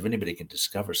too, because if anybody can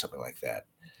discover something like that,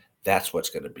 that's what's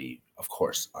going to be, of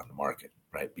course, on the market,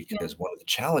 right? Yeah. Because one of the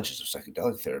challenges of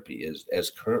psychedelic therapy is, as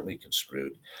currently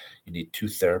construed, you need two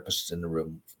therapists in the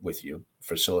room with you.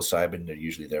 For psilocybin, they're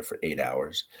usually there for 8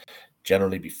 hours.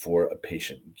 Generally, before a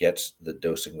patient gets the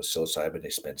dosing with psilocybin, they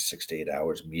spend 6 to 8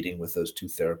 hours meeting with those two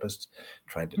therapists,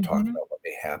 trying to talk Hmm. about what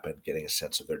may happen, getting a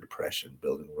sense of their depression,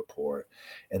 building rapport.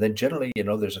 And then generally,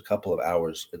 there's a couple of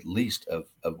hours at least of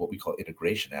what we call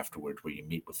integration afterwards, where you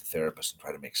meet with the therapist and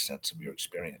try to make sense of your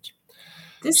experience.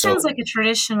 This sounds So, like a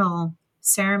traditional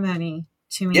ceremony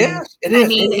to me. yes, it I is.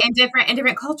 mean, in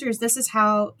different cultures, this is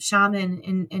how shaman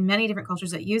in many different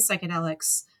cultures that use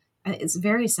psychedelics is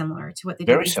very similar to what they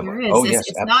do Very because there similar. is Oh, this. yes,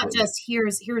 It's not absolutely. just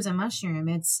here's a mushroom.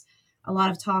 It's a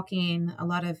lot of talking, a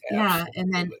lot of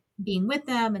and then Absolutely. being with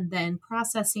them and then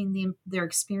processing their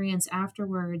experience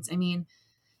afterwards. I mean,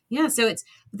 yeah, so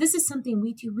this is something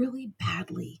we do really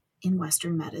badly in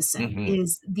Western medicine Hmm.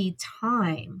 is the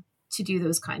time to do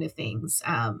those kind of things.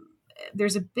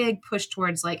 There's a big push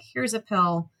towards like, here's a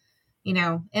pill, in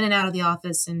and out of the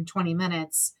office in 20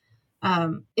 minutes.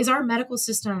 Is our medical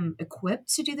system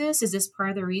equipped to do this? Is this part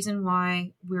of the reason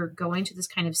why we're going to this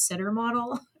kind of sitter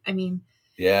model? I mean,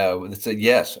 Yeah, well, it's a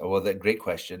yes. Well, that great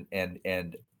question, and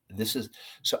this is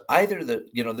so either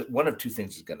one of two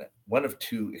things is one of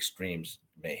two extremes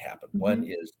may happen. One mhm.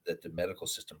 is that the medical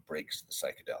system breaks the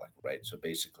psychedelic, right? So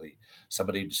basically,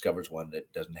 somebody discovers one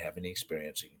that doesn't have any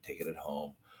experience, you can take it at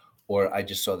home. Or I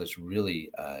just saw this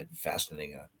really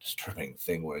fascinating, disturbing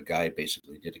thing where a guy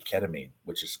basically did a ketamine,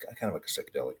 which is kind of like a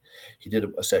psychedelic. He did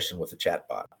a session with a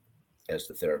chatbot as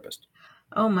the therapist.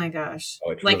 Oh my gosh.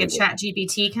 Oh, it's Like a really weird. chat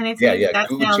GPT kind of Yeah, thing? yeah. That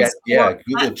Google Chat. sounds Yeah,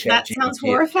 Google that sounds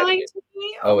ChatGPT and horrifying ketamine. to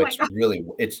me. Oh Oh, my it's god. really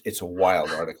it's a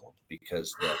wild article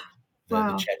because the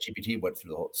Wow. ChatGPT went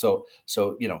through the whole. So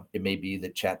it may be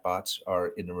that chatbots are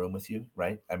in the room with you,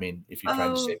 right? I mean, if you're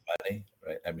trying to Oh, save money,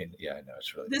 right? I mean, yeah, I know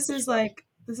this is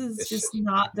it's just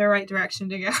not the right direction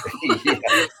to go. yeah,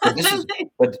 but this is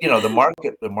but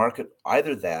the market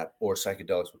either that or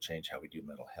psychedelics will change how we do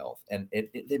mental health, and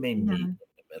they may meet Yeah, in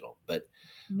the middle, but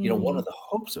one of maybe. the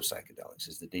hopes of psychedelics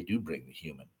is that they do bring the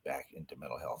human back into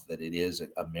mental health, that it is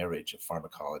a marriage of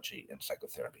pharmacology and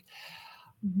psychotherapy.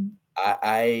 Mhm.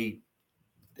 I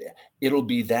It'll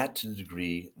be that to the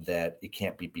degree that it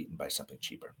can't be beaten by something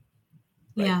cheaper,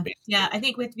 right? Yeah. Yeah, Basically. I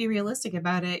think we have to be realistic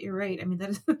about it. You're right. I mean, that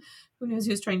is who knows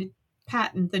who's trying to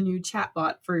patent the new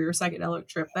chatbot for your psychedelic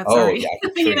trip. That's Oh, already, yeah, I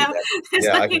can assure you that. it's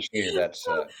Yeah, I can like, assure you that's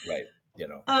right.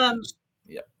 um,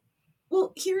 Yeah.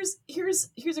 well, here's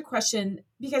a question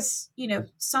because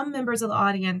some members of the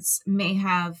audience may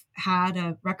have had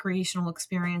a recreational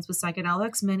experience with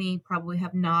psychedelics. Many probably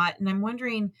have not, and I'm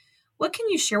wondering, what can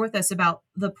you share with us about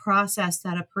the process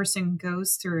that a person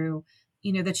goes through?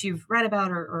 That you've read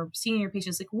about or seen in your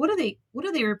patients. Like, what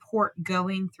do they report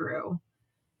going through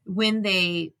when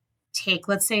they take?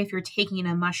 Let's say if you're taking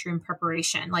a mushroom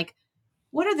preparation, like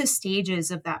what are the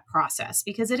stages of that process?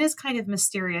 Because it is kind of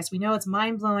mysterious. We know it's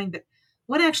mind blowing, but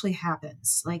what actually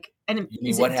happens? Like, and You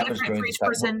mean is what it happens different during for the each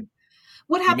time? person?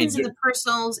 What You mean happens in the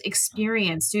person's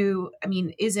experience?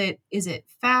 Is it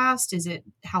fast? Is it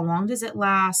how long does it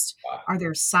last? ah, Are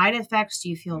there side effects? Do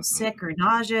you feel mhm. sick or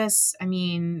nauseous? I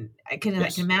mean, I can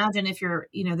Yes, imagine if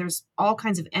there's all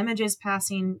kinds of images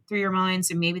passing through your mind,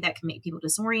 so maybe that can make people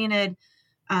disoriented.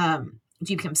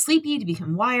 Do you become sleepy? Do you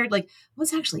become wired? Like,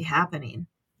 what's actually happening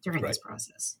during this right,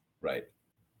 process? right.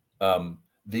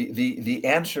 The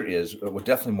answer is we're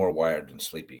definitely more wired than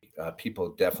sleepy. Mhm. People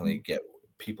definitely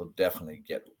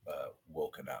get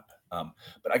woken up.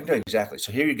 But I can tell you exactly.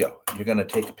 So here you go. You're going to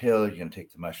take a pill. You're going to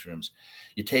take the mushrooms.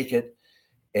 You take it,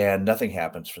 and nothing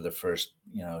happens for the first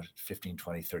 15,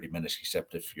 20, 30 minutes,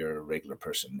 except if you're a regular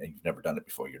person and you've never done it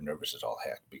before. You're nervous as all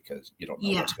heck because you don't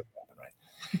know Yeah, what's going to happen, right?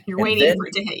 you're And waiting then for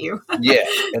it to hit you.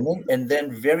 yes, and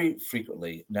then very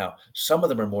frequently now, some of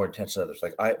them are more intense than others.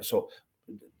 Like I so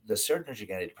the serotonergic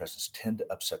antidepressants tend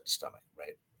to upset the stomach,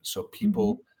 right? So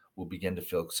Hmm. people will begin to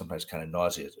feel sometimes kind of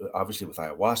nauseous. Obviously, with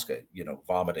ayahuasca,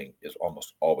 vomiting is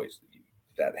almost always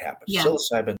that happens. Yeah.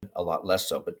 Psilocybin, a lot less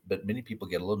so, but many people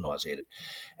get a little nauseated,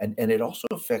 and it also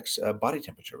affects body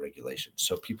temperature regulation.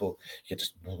 So people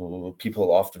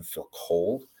often feel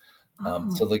cold,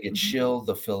 so Oh. they'll get Hmm. chill,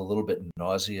 they'll feel a little bit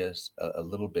nauseous, a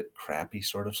little bit crappy,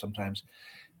 sort of sometimes.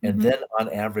 And Hmm. then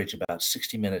on average, about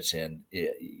 60 minutes in,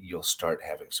 you'll start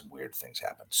having some weird things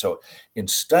happen. So in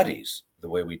studies, the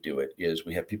way we do it is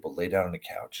we have people lay down on the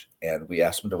couch and we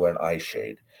ask them to wear an eye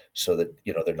shade so that,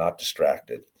 they're not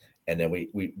distracted. And then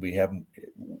we have them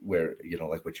wear,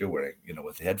 like what you're wearing,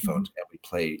 with the Hmm. headphones, and we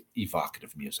play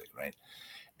evocative music, right?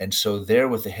 And so there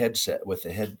with the headset, with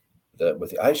the head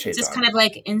with the eye Is shades this on. kind of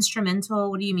like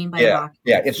instrumental? What do you mean by Yeah, rock?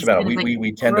 yeah, It's just instrumental. kind of like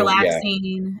We tend to, yeah.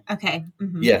 relaxing. Okay.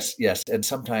 Yes, yes, and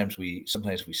sometimes we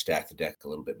stack the deck a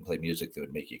little bit and play music that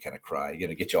would make you kind of cry,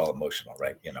 get you all emotional,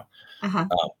 right? Uh-huh.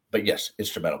 But yes,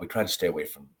 instrumental. We try to stay away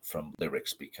from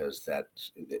lyrics because that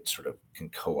it sort of can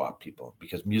co-opt people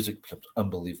because music becomes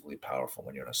unbelievably powerful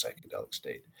when you're in a psychedelic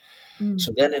state. Mm.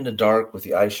 So then in the dark with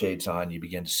the eye shades on, you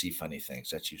begin to see funny things.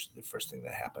 That's usually the first thing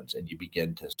that happens, and you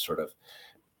begin to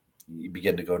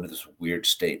go into this weird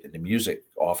state, and the music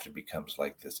often becomes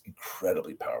like this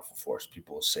incredibly powerful force.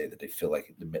 People will say that they feel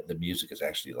like the music is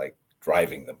actually like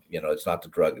driving them. It's not the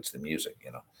drug, it's the music.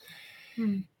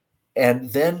 Mm.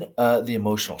 And then the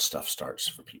emotional stuff starts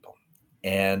for people.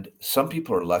 And some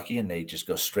people are lucky and they just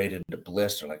go straight into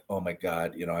bliss. They're like, oh my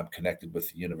God, I'm connected with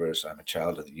the universe. I'm a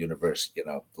child of the universe.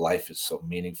 Life is so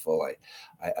meaningful.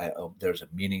 There's a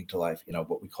meaning to life,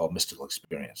 what we call mystical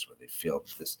experience, where they feel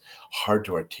this hard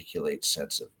to articulate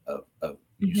sense of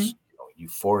Hmm.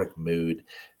 euphoric mood,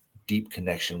 deep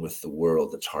connection with the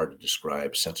world that's hard to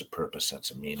describe, sense of purpose, sense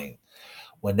of meaning.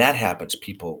 When that happens,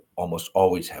 people almost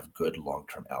always have good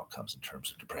long-term outcomes in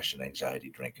terms of depression, anxiety,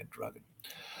 drink, and drug.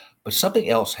 But something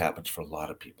else happens for a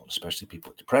lot of people, especially people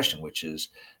with depression, which is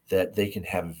that they can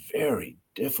have very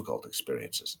difficult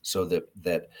experiences. So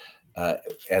that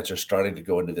as they're starting to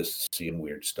go into this seeing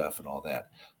weird stuff and all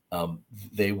that,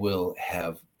 they will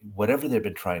have whatever they've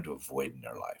been trying to avoid in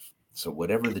their life. So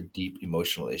whatever the deep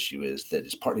emotional issue is that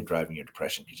is partly driving your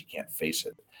depression because you can't face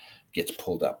it, gets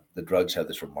pulled up. The drugs have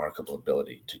this remarkable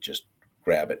ability to just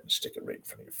grab it and stick it right in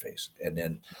front of your face. And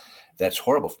then that's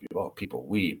horrible for people. People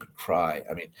weep and cry.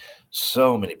 I mean,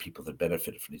 so many people that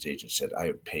benefited from these agents said, I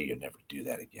would pay you never to do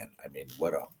that again. I mean,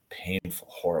 what a painful,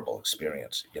 horrible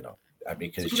experience. I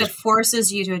mean, because So it's because it just,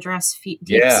 forces you to address yeah.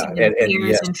 deep-seated And fears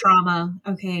yes, and trauma.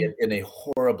 Okay. in a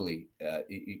horribly,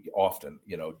 often,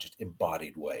 just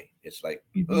embodied way. It's like,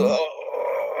 Hmm.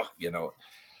 oh.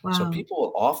 So Wow. people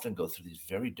will often go through these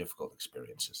very difficult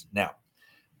experiences. Now,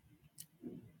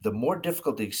 the more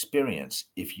difficult the experience,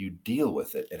 if you deal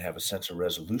with it and have a sense of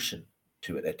resolution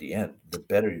to it at the end, the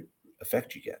better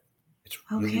effect you get. It's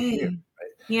really weird, Okay. right?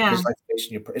 Because Yeah.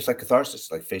 it's like catharsis,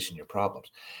 it's like facing your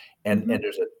problems. And Hmm.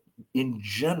 in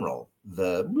general,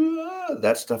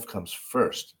 that stuff comes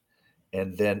first.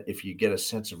 And then if you get a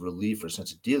sense of relief or a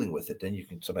sense of dealing with it, then you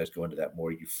can sometimes go into that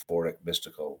more euphoric,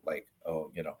 mystical, like,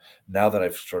 oh, now that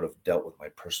I've sort of dealt with my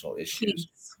personal issues,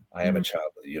 Peace. I am a Hmm.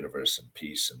 child of the universe and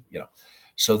peace. And.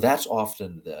 So that's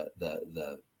often the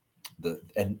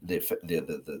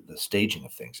staging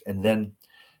of things. And then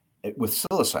with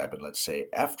psilocybin, let's say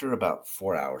after about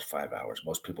 4 hours, 5 hours,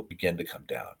 most people begin to come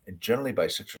down. And generally by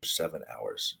 6 or 7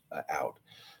 hours out,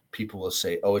 people will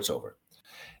say, oh, it's over.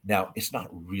 Now, it's not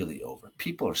really over.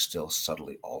 People are still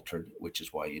subtly altered, which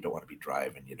is why you don't want to be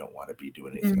driving. You don't want to be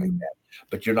doing anything like Mm. that.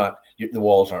 But the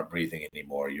walls aren't breathing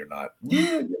anymore. You're not,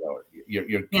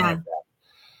 you're kind Yeah. of that.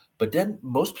 But then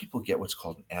most people get what's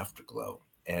called an afterglow.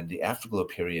 And the afterglow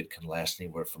period can last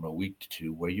anywhere from a week to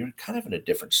two, where you're kind of in a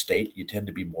different state. You tend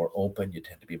to be more open. You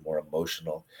tend to be more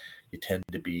emotional. You tend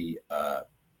to be,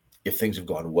 if things have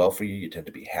gone well for you, you tend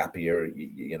to be happier.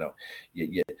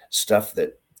 Stuff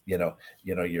that you know,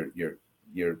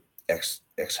 your ex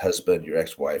husband, your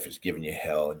ex wife is giving you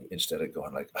hell, and instead of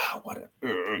going like, oh, what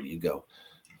you go,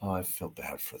 oh, I feel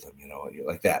bad for them,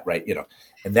 like that, right?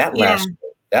 And that Yeah. lasts. You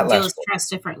That deal lasts. with stress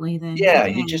differently then. Yeah,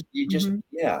 Okay. you just Hmm.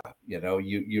 yeah,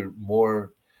 you're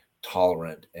more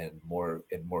tolerant and more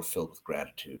filled with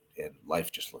gratitude, and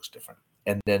life just looks different.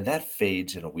 And then that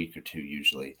fades in a week or two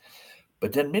usually.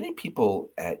 But then many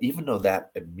people, even though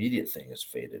that immediate thing has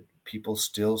faded, people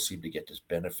still seem to get this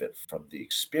benefit from the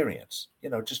experience.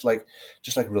 Just like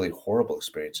really horrible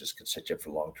experiences can set you up for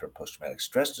long-term post-traumatic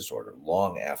stress disorder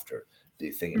long after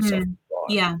the thing itself Mm. is gone.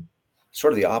 Yeah.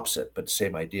 Sort of the opposite, but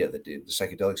same idea that the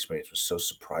psychedelic experience was so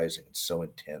surprising and so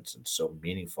intense and so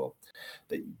meaningful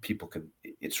that people can,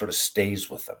 it sort of stays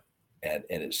with them, and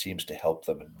it seems to help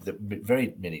them. And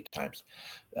very many times,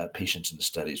 patients in the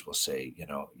studies will say,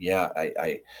 yeah,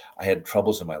 I had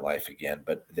troubles in my life again,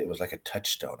 but it was like a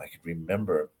touchstone. I could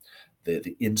remember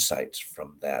the insights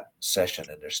from that session,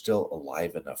 and they're still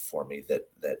alive enough for me that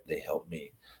they help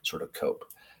me sort of cope.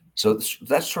 So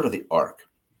that's sort of the arc.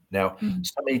 Now, Mm.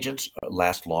 some agents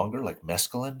last longer, like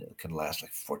mescaline. It can last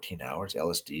like 14 hours.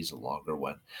 LSD is a longer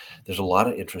one. There's a lot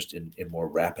of interest in more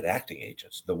rapid acting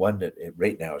agents. The one that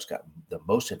right now has got the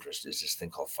most interest is this thing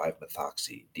called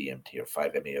 5-methoxy DMT or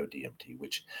 5-MeO DMT,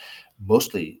 which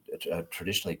mostly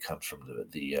traditionally comes from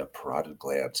the parotid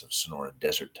glands of Sonoran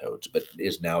desert toads, but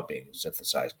is now being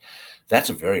synthesized. That's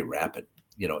a very rapid,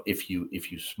 if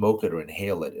you smoke it or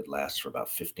inhale it, it lasts for about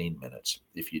 15 minutes.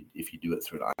 If you do it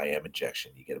through an IM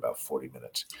injection, you get about 40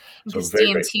 minutes. So Because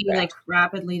very, very DMT like fast.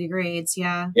 rapidly degrades.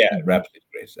 Yeah. Yeah, it Mhm. rapidly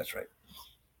degrades. That's right.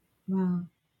 Wow.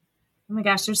 Oh my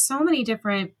gosh, there's so many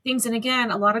different things. And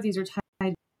again, a lot of these are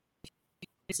tied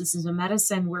to systems of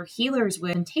medicine where healers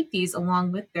would take these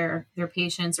along with their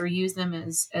patients or use them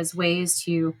as ways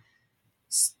to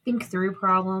think through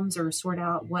problems or sort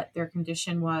out what their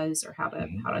condition was or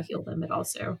Mhm. how to heal them, but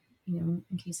also, in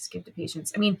cases give to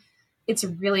patients. I mean, it's a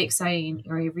really exciting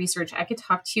area of research. I could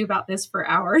talk to you about this for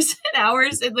hours and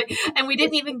hours, and we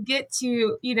didn't even get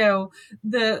to,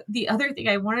 the other thing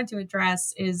I wanted to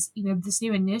address is, this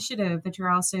new initiative that you're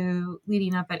also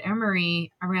leading up at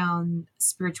Emory around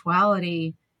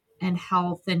spirituality and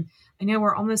health. And I know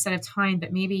we're almost out of time,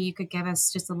 but maybe you could give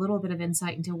us just a little bit of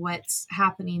insight into what's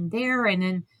happening there, and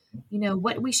then,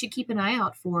 what we should keep an eye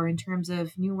out for in terms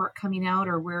of new work coming out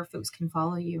or where folks can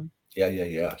follow you.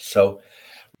 Yeah. So,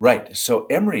 right. So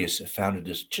Emory is founded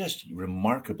as just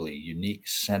remarkably unique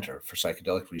center for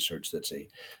psychedelic research that's a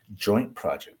joint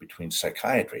project between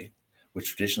psychiatry,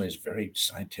 which traditionally is very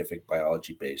scientific,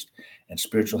 biology based, and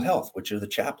spiritual Mhm. health, which are the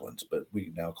chaplains, but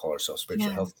we now call ourselves spiritual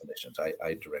Yeah. health clinicians.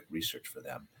 I direct research for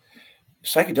them.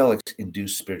 Psychedelics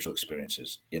induce spiritual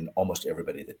experiences in almost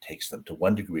everybody that takes them to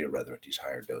one degree or other at these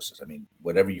higher doses. I mean,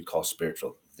 whatever you call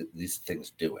spiritual, these things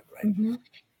do it, right? Hmm.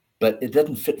 But it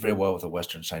doesn't fit very well with a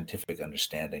Western scientific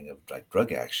understanding of like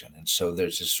drug action. And so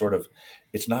there's this sort of,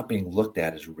 it's not being looked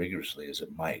at as rigorously as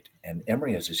it might. And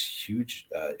Emory has this huge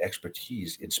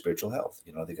expertise in spiritual health.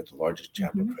 They got the largest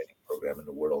chaplain Hmm. training program in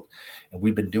the world. And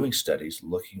we've been doing studies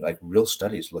looking like real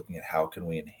studies looking at how can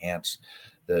we enhance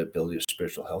the ability of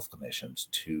spiritual health clinicians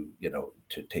to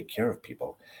take care of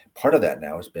people. Part of that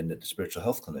now has been that the spiritual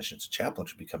health clinicians,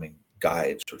 chaplains, are becoming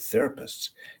guides or therapists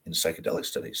in psychedelic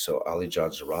studies. So Ali John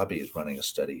Zarabi is running a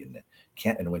study in the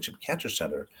Winship Cancer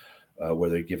Center where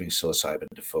they're giving psilocybin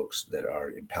to folks that are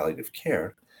in palliative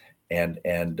care, and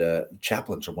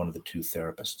chaplains are one of the two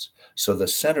therapists. So the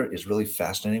center is really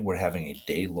fascinating. We're having a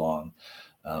day-long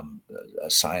a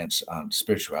science on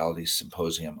spirituality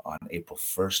symposium on April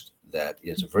 1st. That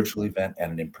is a virtual event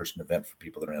and an in-person event for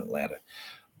people that are in Atlanta,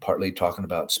 partly talking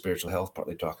about spiritual health,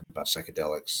 partly talking about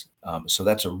psychedelics. So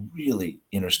that's a really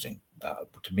interesting,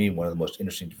 to me, one of the most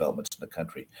interesting developments in the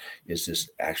country is this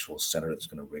actual center that's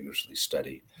going to rigorously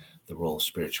study the role of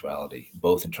spirituality,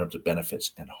 both in terms of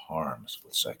benefits and harms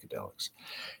with psychedelics.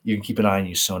 You can keep an eye on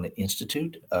USONA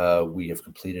Institute. We have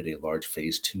completed a large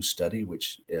phase 2 study,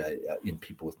 which in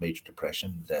people with major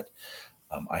depression that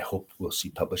I hope we'll see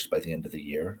published by the end of the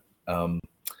year.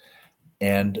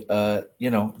 And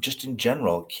just in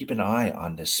general, keep an eye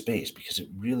on this space because it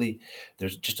really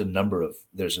there's a number of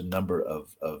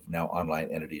now online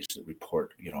entities that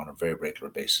report on a very regular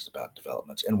basis about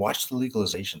developments, and watch the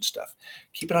legalization stuff.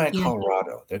 Keep an eye on Yeah.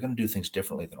 Colorado. They're going to do things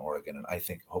differently than Oregon, and I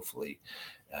think hopefully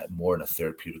more in a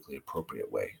therapeutically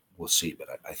appropriate way. We'll see, but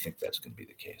I think that's going to be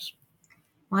the case.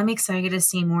 Well, I'm excited to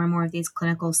see more and more of these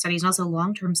clinical studies and also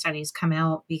long-term studies come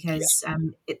out Yeah, because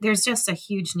there's just a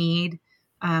huge need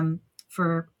um,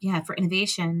 for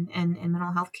innovation and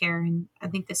mental health care, and I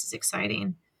think this is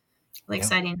exciting. Really yeah.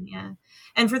 exciting, yeah.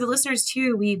 And for the listeners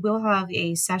too, we will have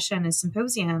a session, a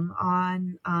symposium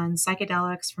on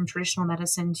psychedelics from traditional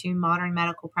medicine to modern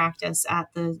medical practice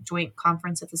at the joint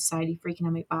conference of the Society for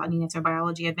Economic Botany and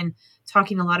Anthrobiology. I've been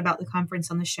talking a lot about the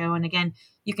conference on the show, and again,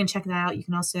 you can check that out. You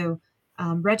can also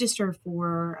register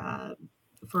for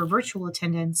virtual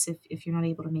attendance if you're not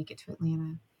able to make it to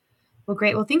Atlanta. Well,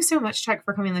 great. Well, thanks so much, Chuck,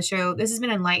 for coming on the show. This has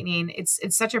been enlightening.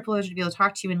 It's such a pleasure to be able to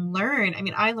talk to you and learn. I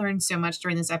mean, I learned so much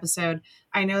during this episode.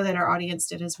 I know that our audience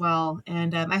did as well.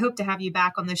 And I hope to have you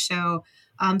back on the show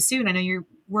soon. I know you're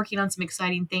working on some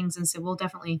exciting things, and so we'll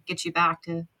definitely get you back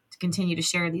to continue to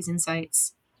share these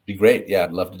insights. Be great. Yeah,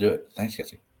 I'd love to do it. Thanks,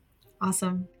 Cassie.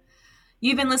 Awesome.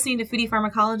 You've been listening to Foodie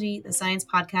Pharmacology, the science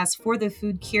podcast for the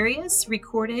food curious,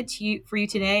 recorded for you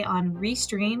today on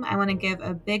Restream. I want to give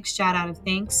a big shout out of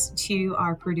thanks to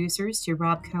our producers, to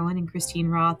Rob Cohen and Christine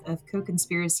Roth of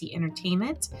Co-Conspiracy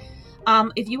Entertainment.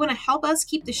 If you want to help us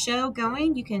keep the show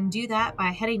going, you can do that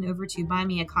by heading over to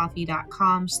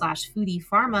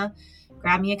buymeacoffee.com/foodiepharma.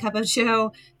 Grab me a cup of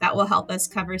joe. That will help us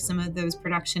cover some of those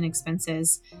production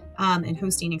expenses and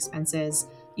hosting expenses.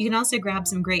 You can also grab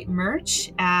some great merch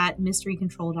at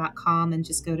mysterycontrol.com and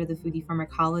just go to the Foodie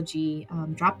Pharmacology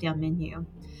drop-down menu.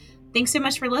 Thanks so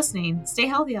much for listening. Stay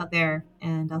healthy out there,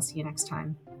 and I'll see you next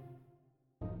time.